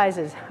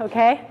exercises,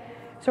 okay?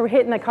 So we're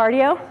hitting the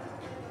cardio,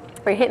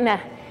 we're hitting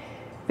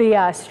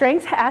the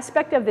strength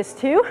aspect of this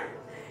too,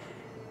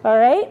 all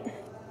right?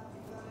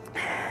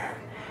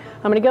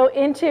 I'm gonna go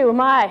into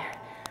my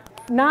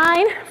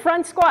 9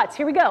 front squats.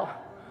 Here we go.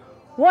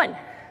 1,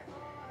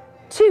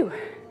 2,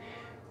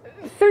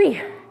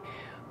 3,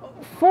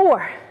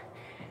 4,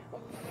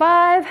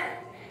 5,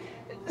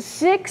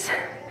 6,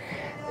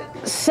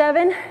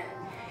 7,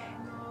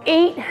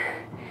 8,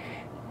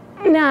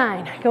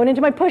 9. Going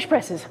into my push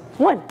presses.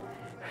 1,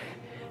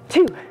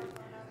 2,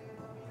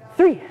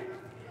 3,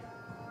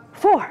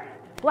 4.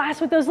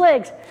 Blast with those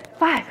legs.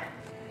 5,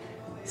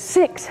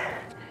 6,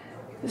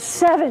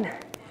 7,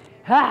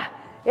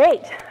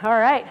 8. All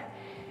right.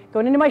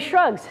 Going into my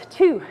shrugs.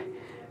 2,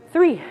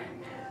 3,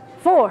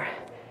 4,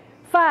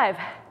 5,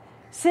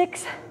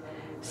 6,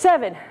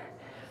 7.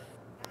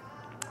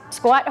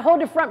 Squat,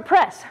 hold to front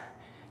press.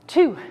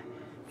 2,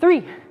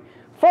 3,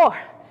 4,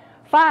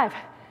 5,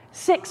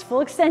 6.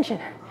 Full extension.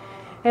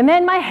 And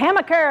then my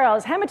hammer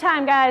curls. Hammer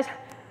time, guys.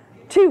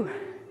 2,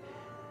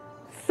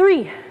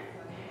 3,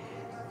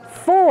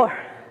 4,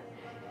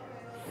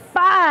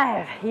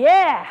 5.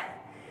 Yeah.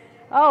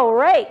 All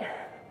right.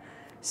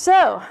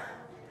 So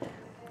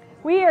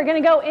we are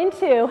going to go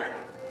into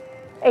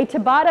a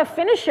Tabata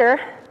Finisher.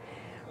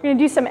 We're going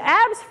to do some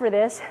abs for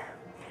this.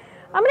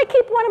 I'm going to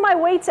keep one of my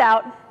weights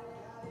out,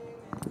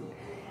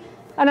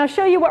 and I'll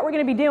show you what we're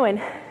going to be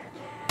doing.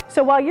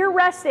 So while you're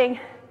resting,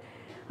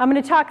 I'm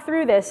going to talk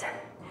through this.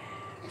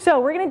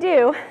 So we're going to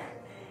do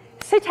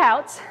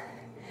sit-outs.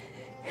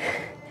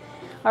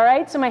 All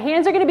right, so my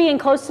hands are going to be in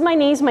close to my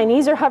knees. My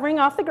knees are hovering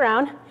off the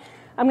ground.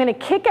 I'm going to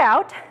kick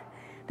out.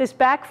 This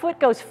back foot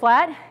goes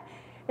flat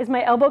as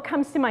my elbow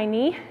comes to my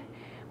knee.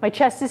 My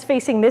chest is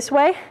facing this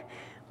way.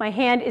 My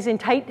hand is in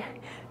tight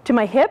to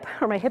my hip,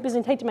 or my hip is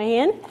in tight to my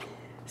hand.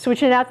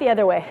 Switching it out the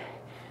other way.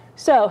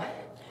 So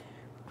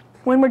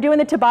when we're doing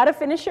the Tabata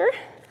Finisher,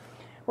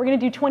 we're going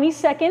to do 20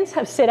 seconds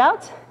of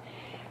sit-outs.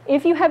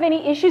 If you have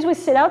any issues with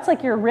sit-outs,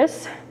 like your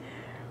wrists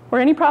or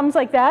any problems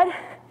like that,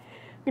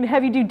 I'm going to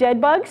have you do dead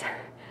bugs.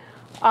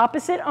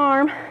 Opposite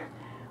arm,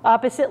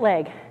 opposite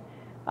leg.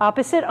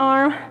 Opposite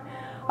arm,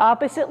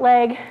 opposite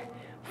leg.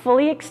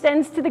 Fully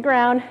extends to the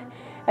ground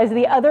as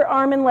the other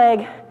arm and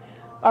leg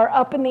are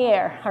up in the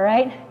air, all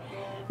right?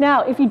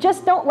 Now, if you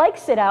just don't like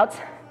sit-outs,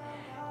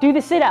 do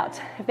the sit-outs.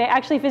 If they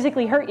actually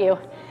physically hurt you,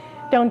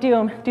 don't do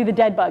them, do the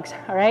dead bugs,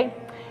 all right?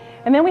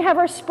 And then we have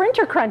our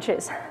sprinter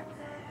crunches.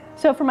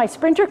 So for my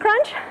sprinter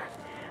crunch,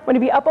 I'm going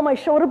to be up on my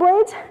shoulder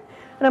blades,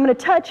 and I'm going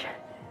to touch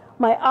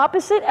my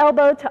opposite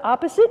elbow to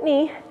opposite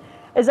knee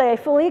as I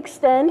fully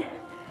extend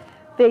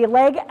the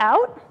leg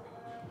out.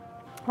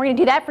 We're going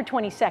to do that for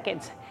 20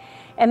 seconds.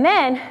 And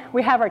then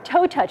we have our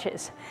toe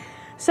touches.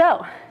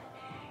 So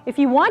if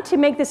you want to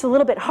make this a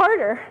little bit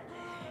harder,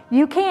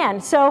 you can.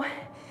 So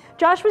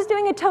Josh was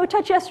doing a toe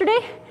touch yesterday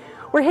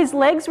where his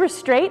legs were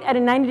straight at a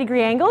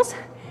 90-degree angles.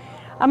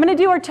 I'm gonna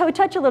do our toe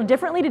touch a little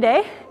differently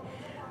today,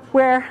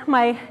 where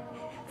my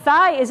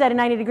thigh is at a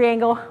 90-degree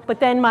angle, but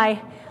then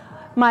my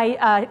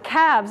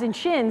calves and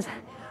shins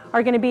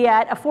are gonna be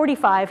at a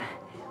 45,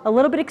 a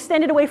little bit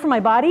extended away from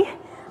my body.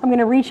 I'm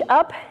gonna reach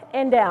up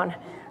and down,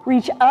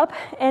 reach up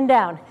and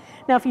down.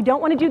 Now, if you don't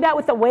wanna do that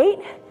with the weight,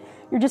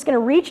 you're just gonna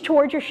reach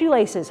towards your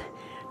shoelaces.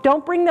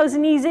 Don't bring those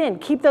knees in.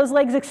 Keep those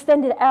legs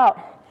extended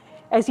out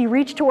as you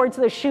reach towards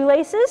those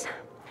shoelaces.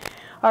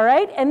 All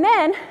right, and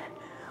then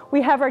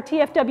we have our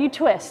TFW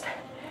twist.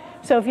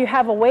 So if you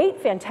have a weight,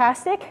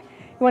 fantastic.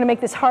 You wanna make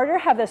this harder,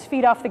 have those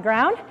feet off the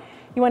ground.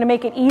 You wanna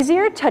make it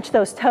easier, touch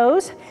those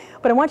toes.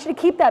 But I want you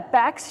to keep that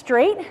back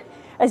straight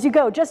as you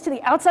go, just to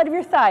the outside of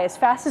your thigh as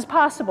fast as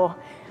possible.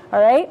 All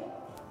right?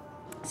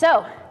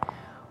 So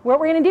what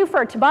we're gonna do for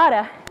our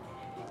Tabata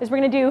is we're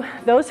gonna do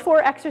those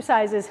 4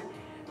 exercises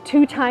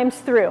 2 times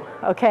through,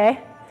 okay?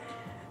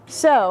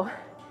 So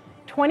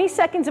 20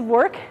 seconds of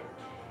work,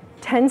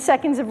 10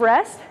 seconds of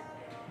rest,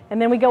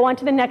 and then we go on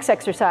to the next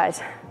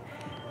exercise.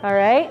 All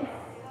right?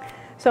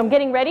 So I'm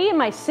getting ready in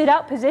my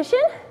sit-out position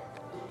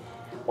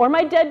or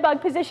my dead bug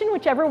position,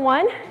 whichever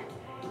one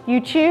you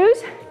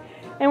choose.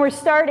 And we're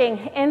starting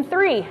in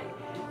 3,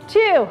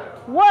 2,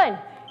 1,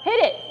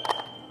 hit it.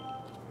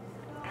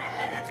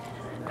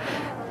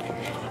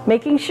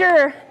 Making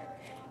sure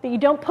that you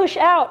don't push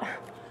out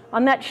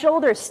on that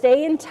shoulder,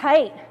 stay in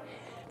tight.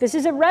 This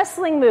is a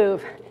wrestling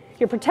move.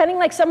 You're pretending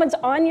like someone's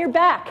on your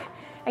back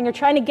and you're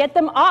trying to get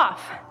them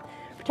off.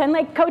 Pretend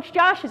like Coach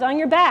Josh is on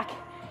your back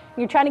and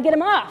you're trying to get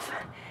him off.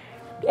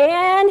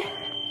 And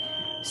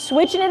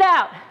switching it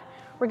out.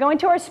 We're going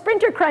to our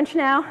sprinter crunch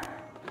now.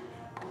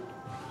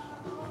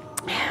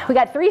 We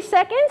got 3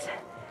 seconds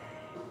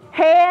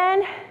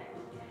and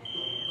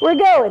we're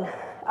going.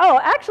 Oh,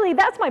 actually,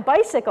 that's my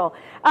bicycle.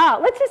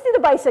 Let's just do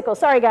the bicycle.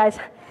 Sorry, guys.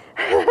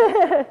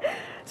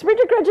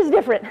 Sprinter crunch is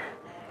different.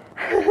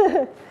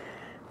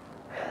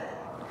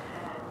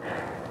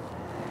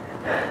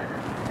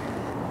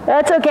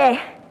 That's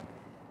okay.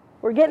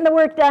 We're getting the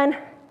work done.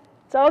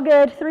 It's all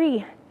good.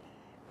 3,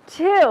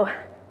 2, 1.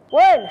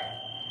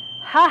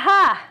 Ha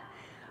ha.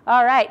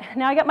 All right,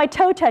 now I got my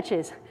toe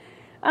touches.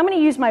 I'm gonna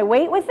use my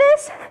weight with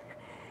this.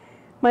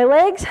 My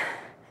legs,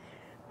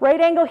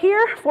 right angle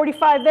here,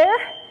 45 there,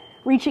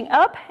 reaching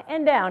up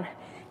and down.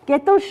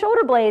 Get those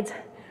shoulder blades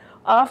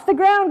off the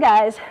ground,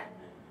 guys.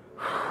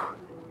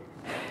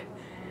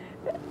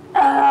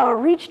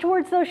 Reach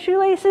towards those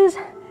shoelaces.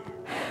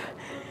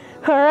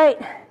 All right,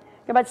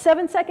 got about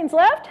 7 seconds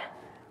left.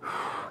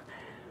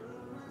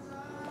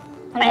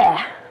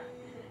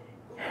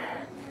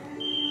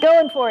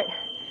 Going for it.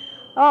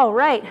 All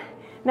right,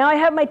 now I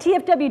have my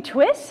TFW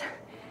twist.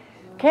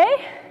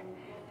 Okay,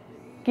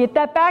 get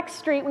that back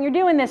straight when you're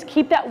doing this.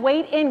 Keep that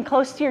weight in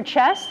close to your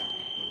chest.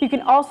 You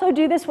can also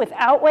do this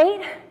without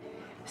weight.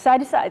 Side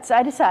to side,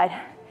 side to side.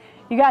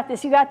 You got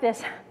this, you got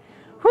this.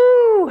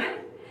 Whoo!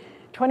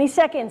 20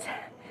 seconds.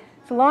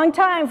 It's a long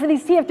time for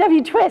these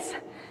TFW twists.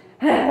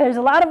 There's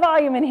a lot of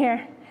volume in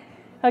here.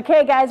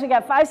 Okay, guys, we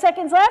got 5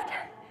 seconds left.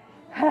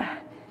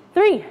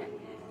 3,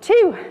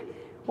 2,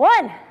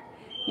 1.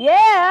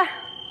 Yeah!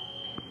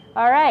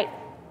 All right,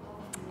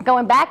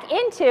 going back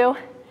into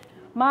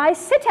my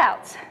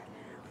sit-outs.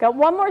 Got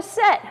 1 more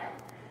set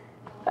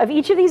of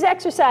each of these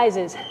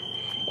exercises.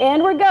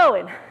 And we're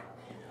going.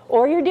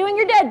 Or you're doing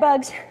your dead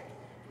bugs.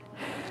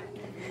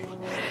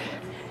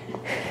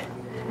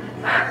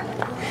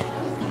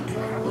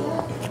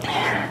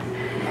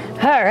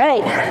 All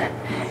right.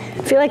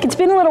 I feel like it's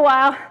been a little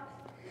while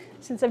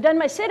since I've done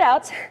my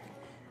sit-outs.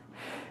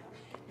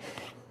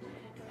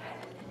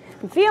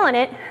 I'm feeling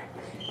it.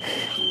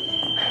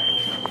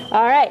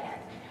 All right.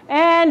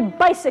 And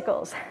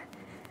bicycles.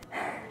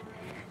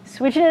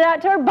 Switching it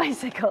out to our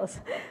bicycles.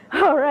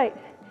 All right.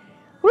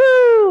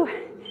 Woo!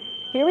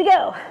 Here we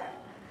go.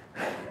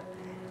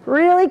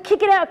 Really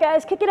kick it out,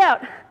 guys. Kick it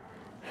out.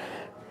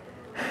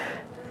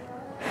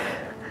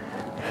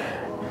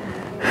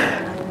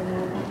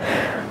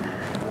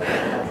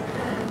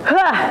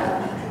 Ah.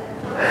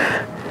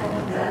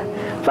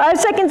 5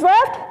 seconds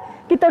left.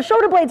 Get those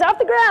shoulder blades off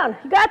the ground.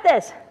 You got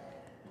this.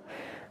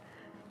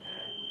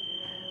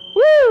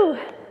 Woo!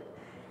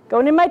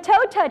 Going in my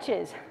toe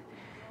touches.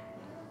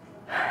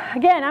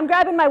 Again, I'm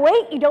grabbing my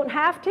weight. You don't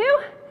have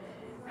to.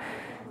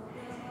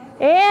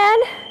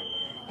 And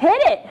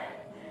hit it.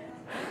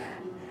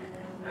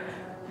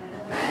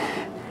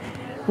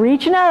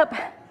 Reaching up.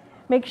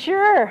 Make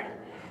sure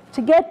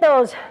to get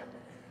those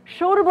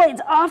shoulder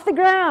blades off the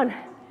ground.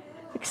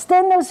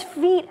 Extend those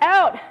feet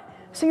out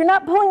so you're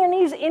not pulling your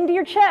knees into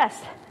your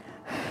chest.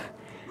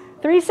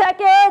 3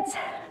 seconds.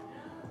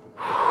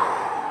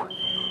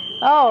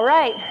 All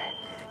right.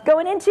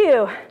 Going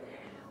into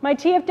my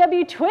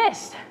TFW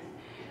twist.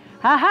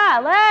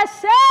 Haha, last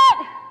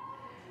set.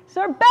 It's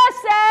our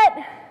best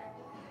set.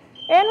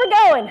 And we're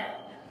going.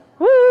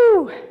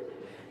 Woo!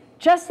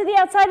 Just to the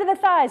outside of the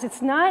thighs.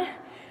 It's not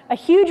a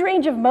huge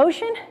range of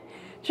motion,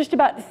 just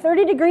about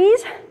 30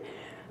 degrees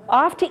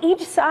off to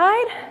each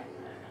side.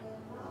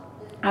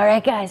 All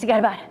right, guys, you got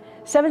about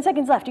 7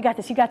 seconds left. You got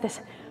this, you got this.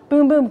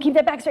 Boom, boom, keep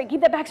that back straight,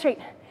 keep that back straight.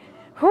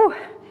 Whew.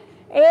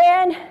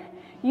 And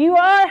you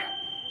are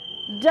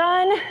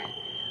done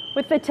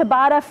with the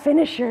Tabata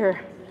Finisher.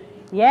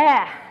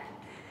 Yeah.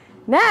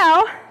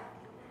 Now,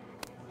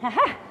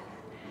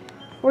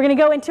 we're gonna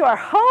go into our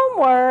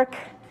homework.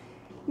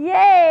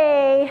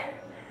 Yay.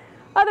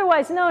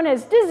 Otherwise known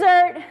as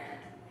dessert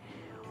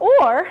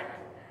or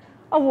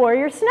a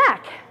warrior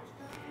snack.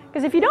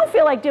 Because if you don't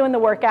feel like doing the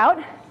workout,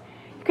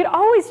 you could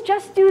always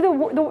just do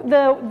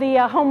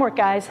the homework,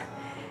 guys.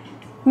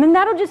 And then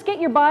that'll just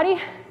get your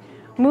body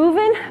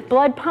moving,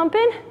 blood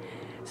pumping.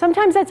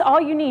 Sometimes that's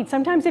all you need.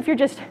 Sometimes if you're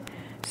just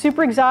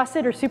super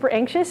exhausted or super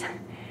anxious,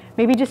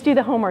 maybe just do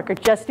the homework or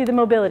just do the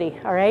mobility,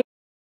 all right?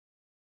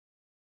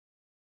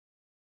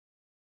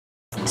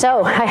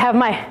 So I have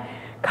my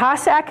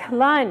cossack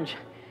lunge.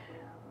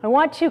 I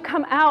want to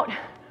come out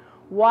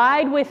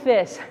wide with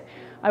this.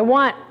 I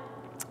want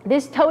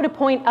this toe to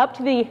point up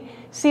to the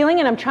ceiling,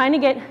 and I'm trying to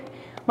get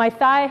my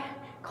thigh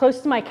close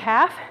to my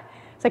calf.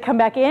 As I come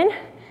back in,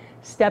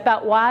 step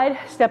out wide,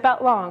 step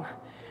out long.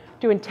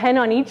 Doing 10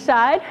 on each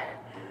side.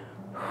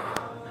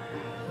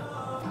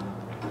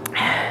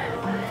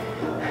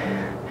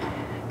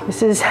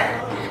 This is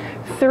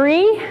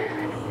 3,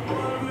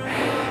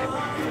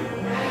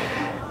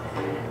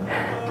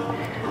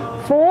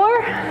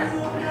 4,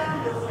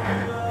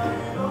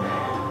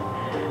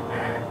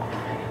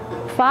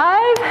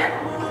 5,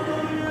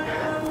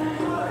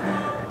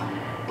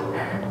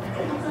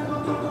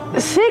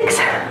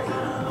 6,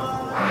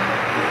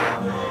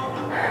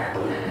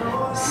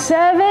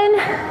 7,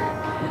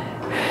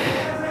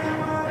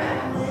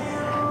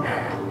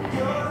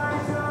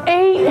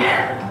 8,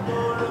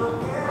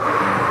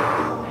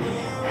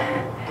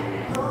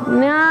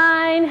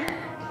 9,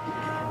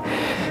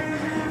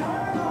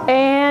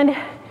 and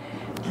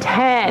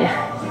 10.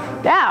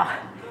 Now,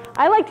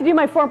 I like to do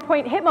my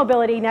 4-point hip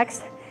mobility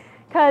next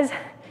because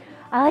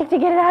I like to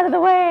get it out of the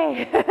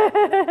way.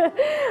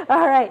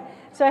 All right,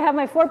 so I have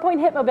my 4-point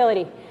hip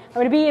mobility. I'm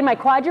gonna be in my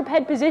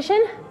quadruped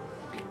position,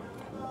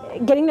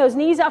 getting those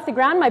knees off the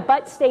ground. My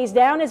butt stays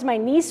down as my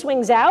knee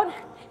swings out.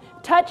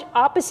 Touch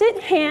opposite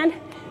hand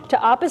to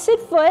opposite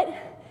foot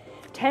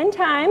 10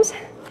 times.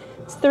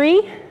 It's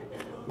 3,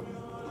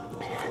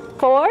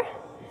 4,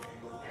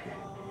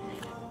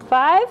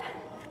 5,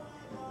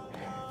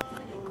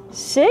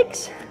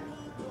 6,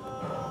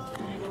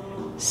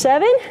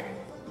 7,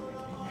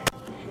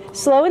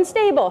 slow and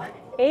stable,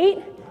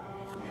 8,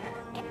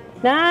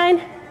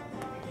 9,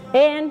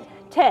 and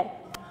 10.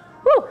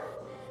 Woo!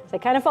 So I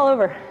kind of fall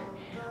over.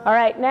 All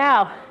right,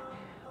 now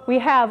we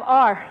have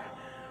our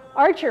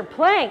archer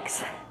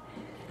planks.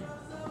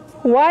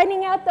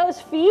 Widening out those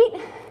feet,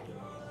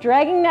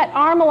 dragging that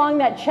arm along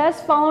that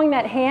chest, following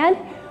that hand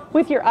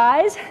with your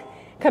eyes,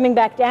 coming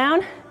back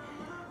down,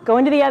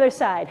 going to the other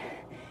side.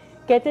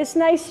 Get this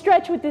nice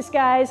stretch with this,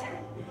 guys.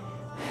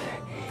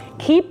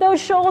 Keep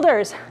those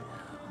shoulders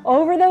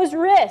over those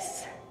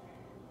wrists.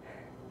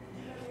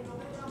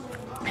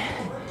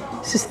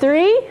 This is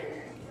 3,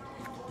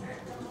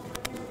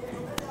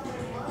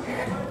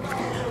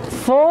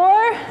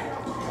 4,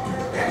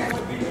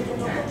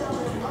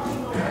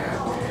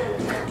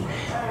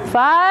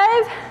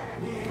 5,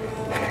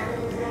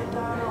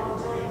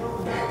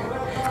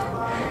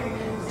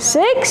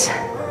 6,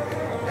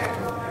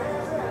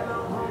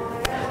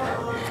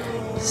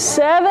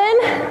 7,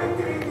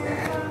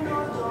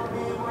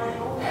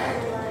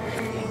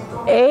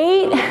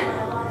 8,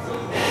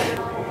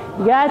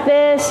 you got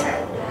this,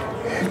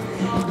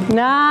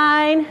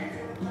 9,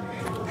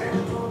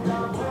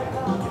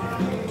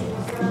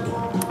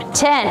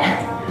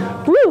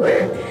 10. Woo!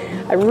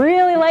 I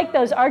really like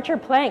those archer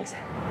planks.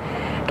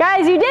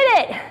 Guys, you did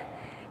it!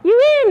 You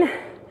win!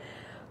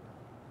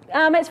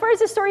 As far as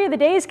the story of the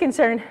day is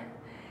concerned,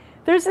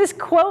 there's this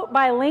quote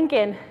by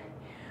Lincoln,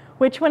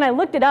 which when I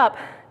looked it up,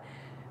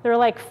 there were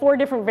like 4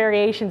 different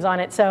variations on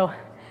it, so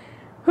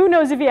who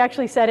knows if he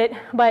actually said it,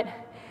 but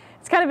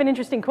it's kind of an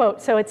interesting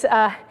quote. So it's,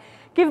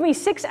 give me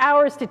 6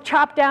 hours to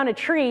chop down a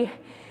tree,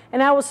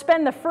 and I will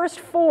spend the first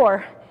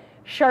 4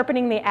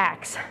 sharpening the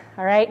axe,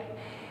 all right?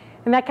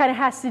 And that kind of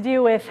has to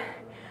do with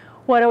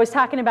what I was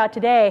talking about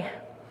today,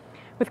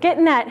 with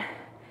getting that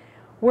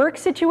work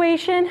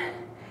situation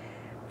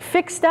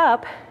fixed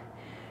up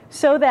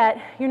so that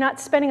you're not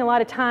spending a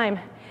lot of time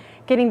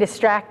getting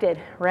distracted,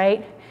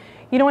 right?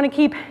 You don't want to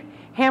keep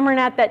hammering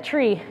at that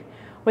tree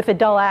with a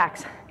dull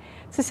axe.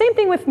 It's the same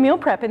thing with meal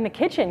prep in the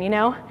kitchen, you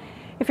know?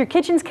 If your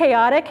kitchen's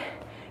chaotic,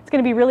 it's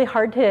going to be really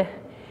hard to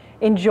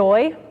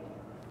enjoy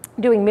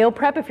doing meal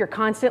prep if you're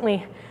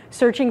constantly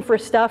searching for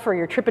stuff or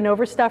you're tripping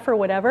over stuff or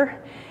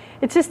whatever.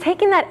 It's just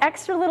taking that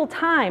extra little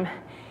time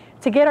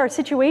to get our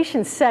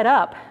situation set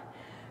up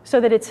so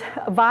that it's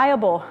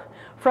viable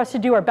for us to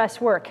do our best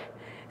work.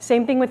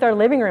 Same thing with our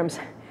living rooms.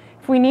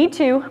 If we need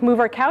to move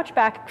our couch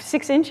back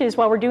 6 inches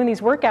while we're doing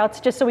these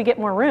workouts just so we get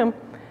more room,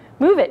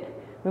 move it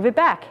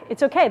back.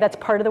 It's okay, that's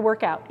part of the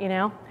workout, you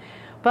know?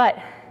 But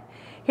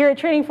here at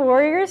Training for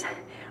Warriors,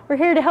 we're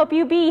here to help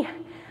you be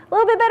a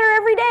little bit better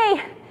every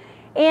day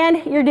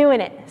and you're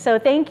doing it. So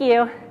thank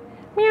you.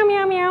 Meow,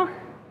 meow, meow.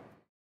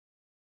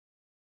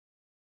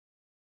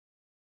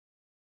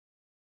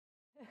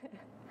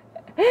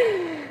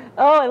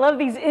 Oh, I love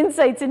these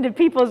insights into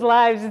people's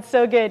lives. It's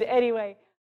so good. Anyway.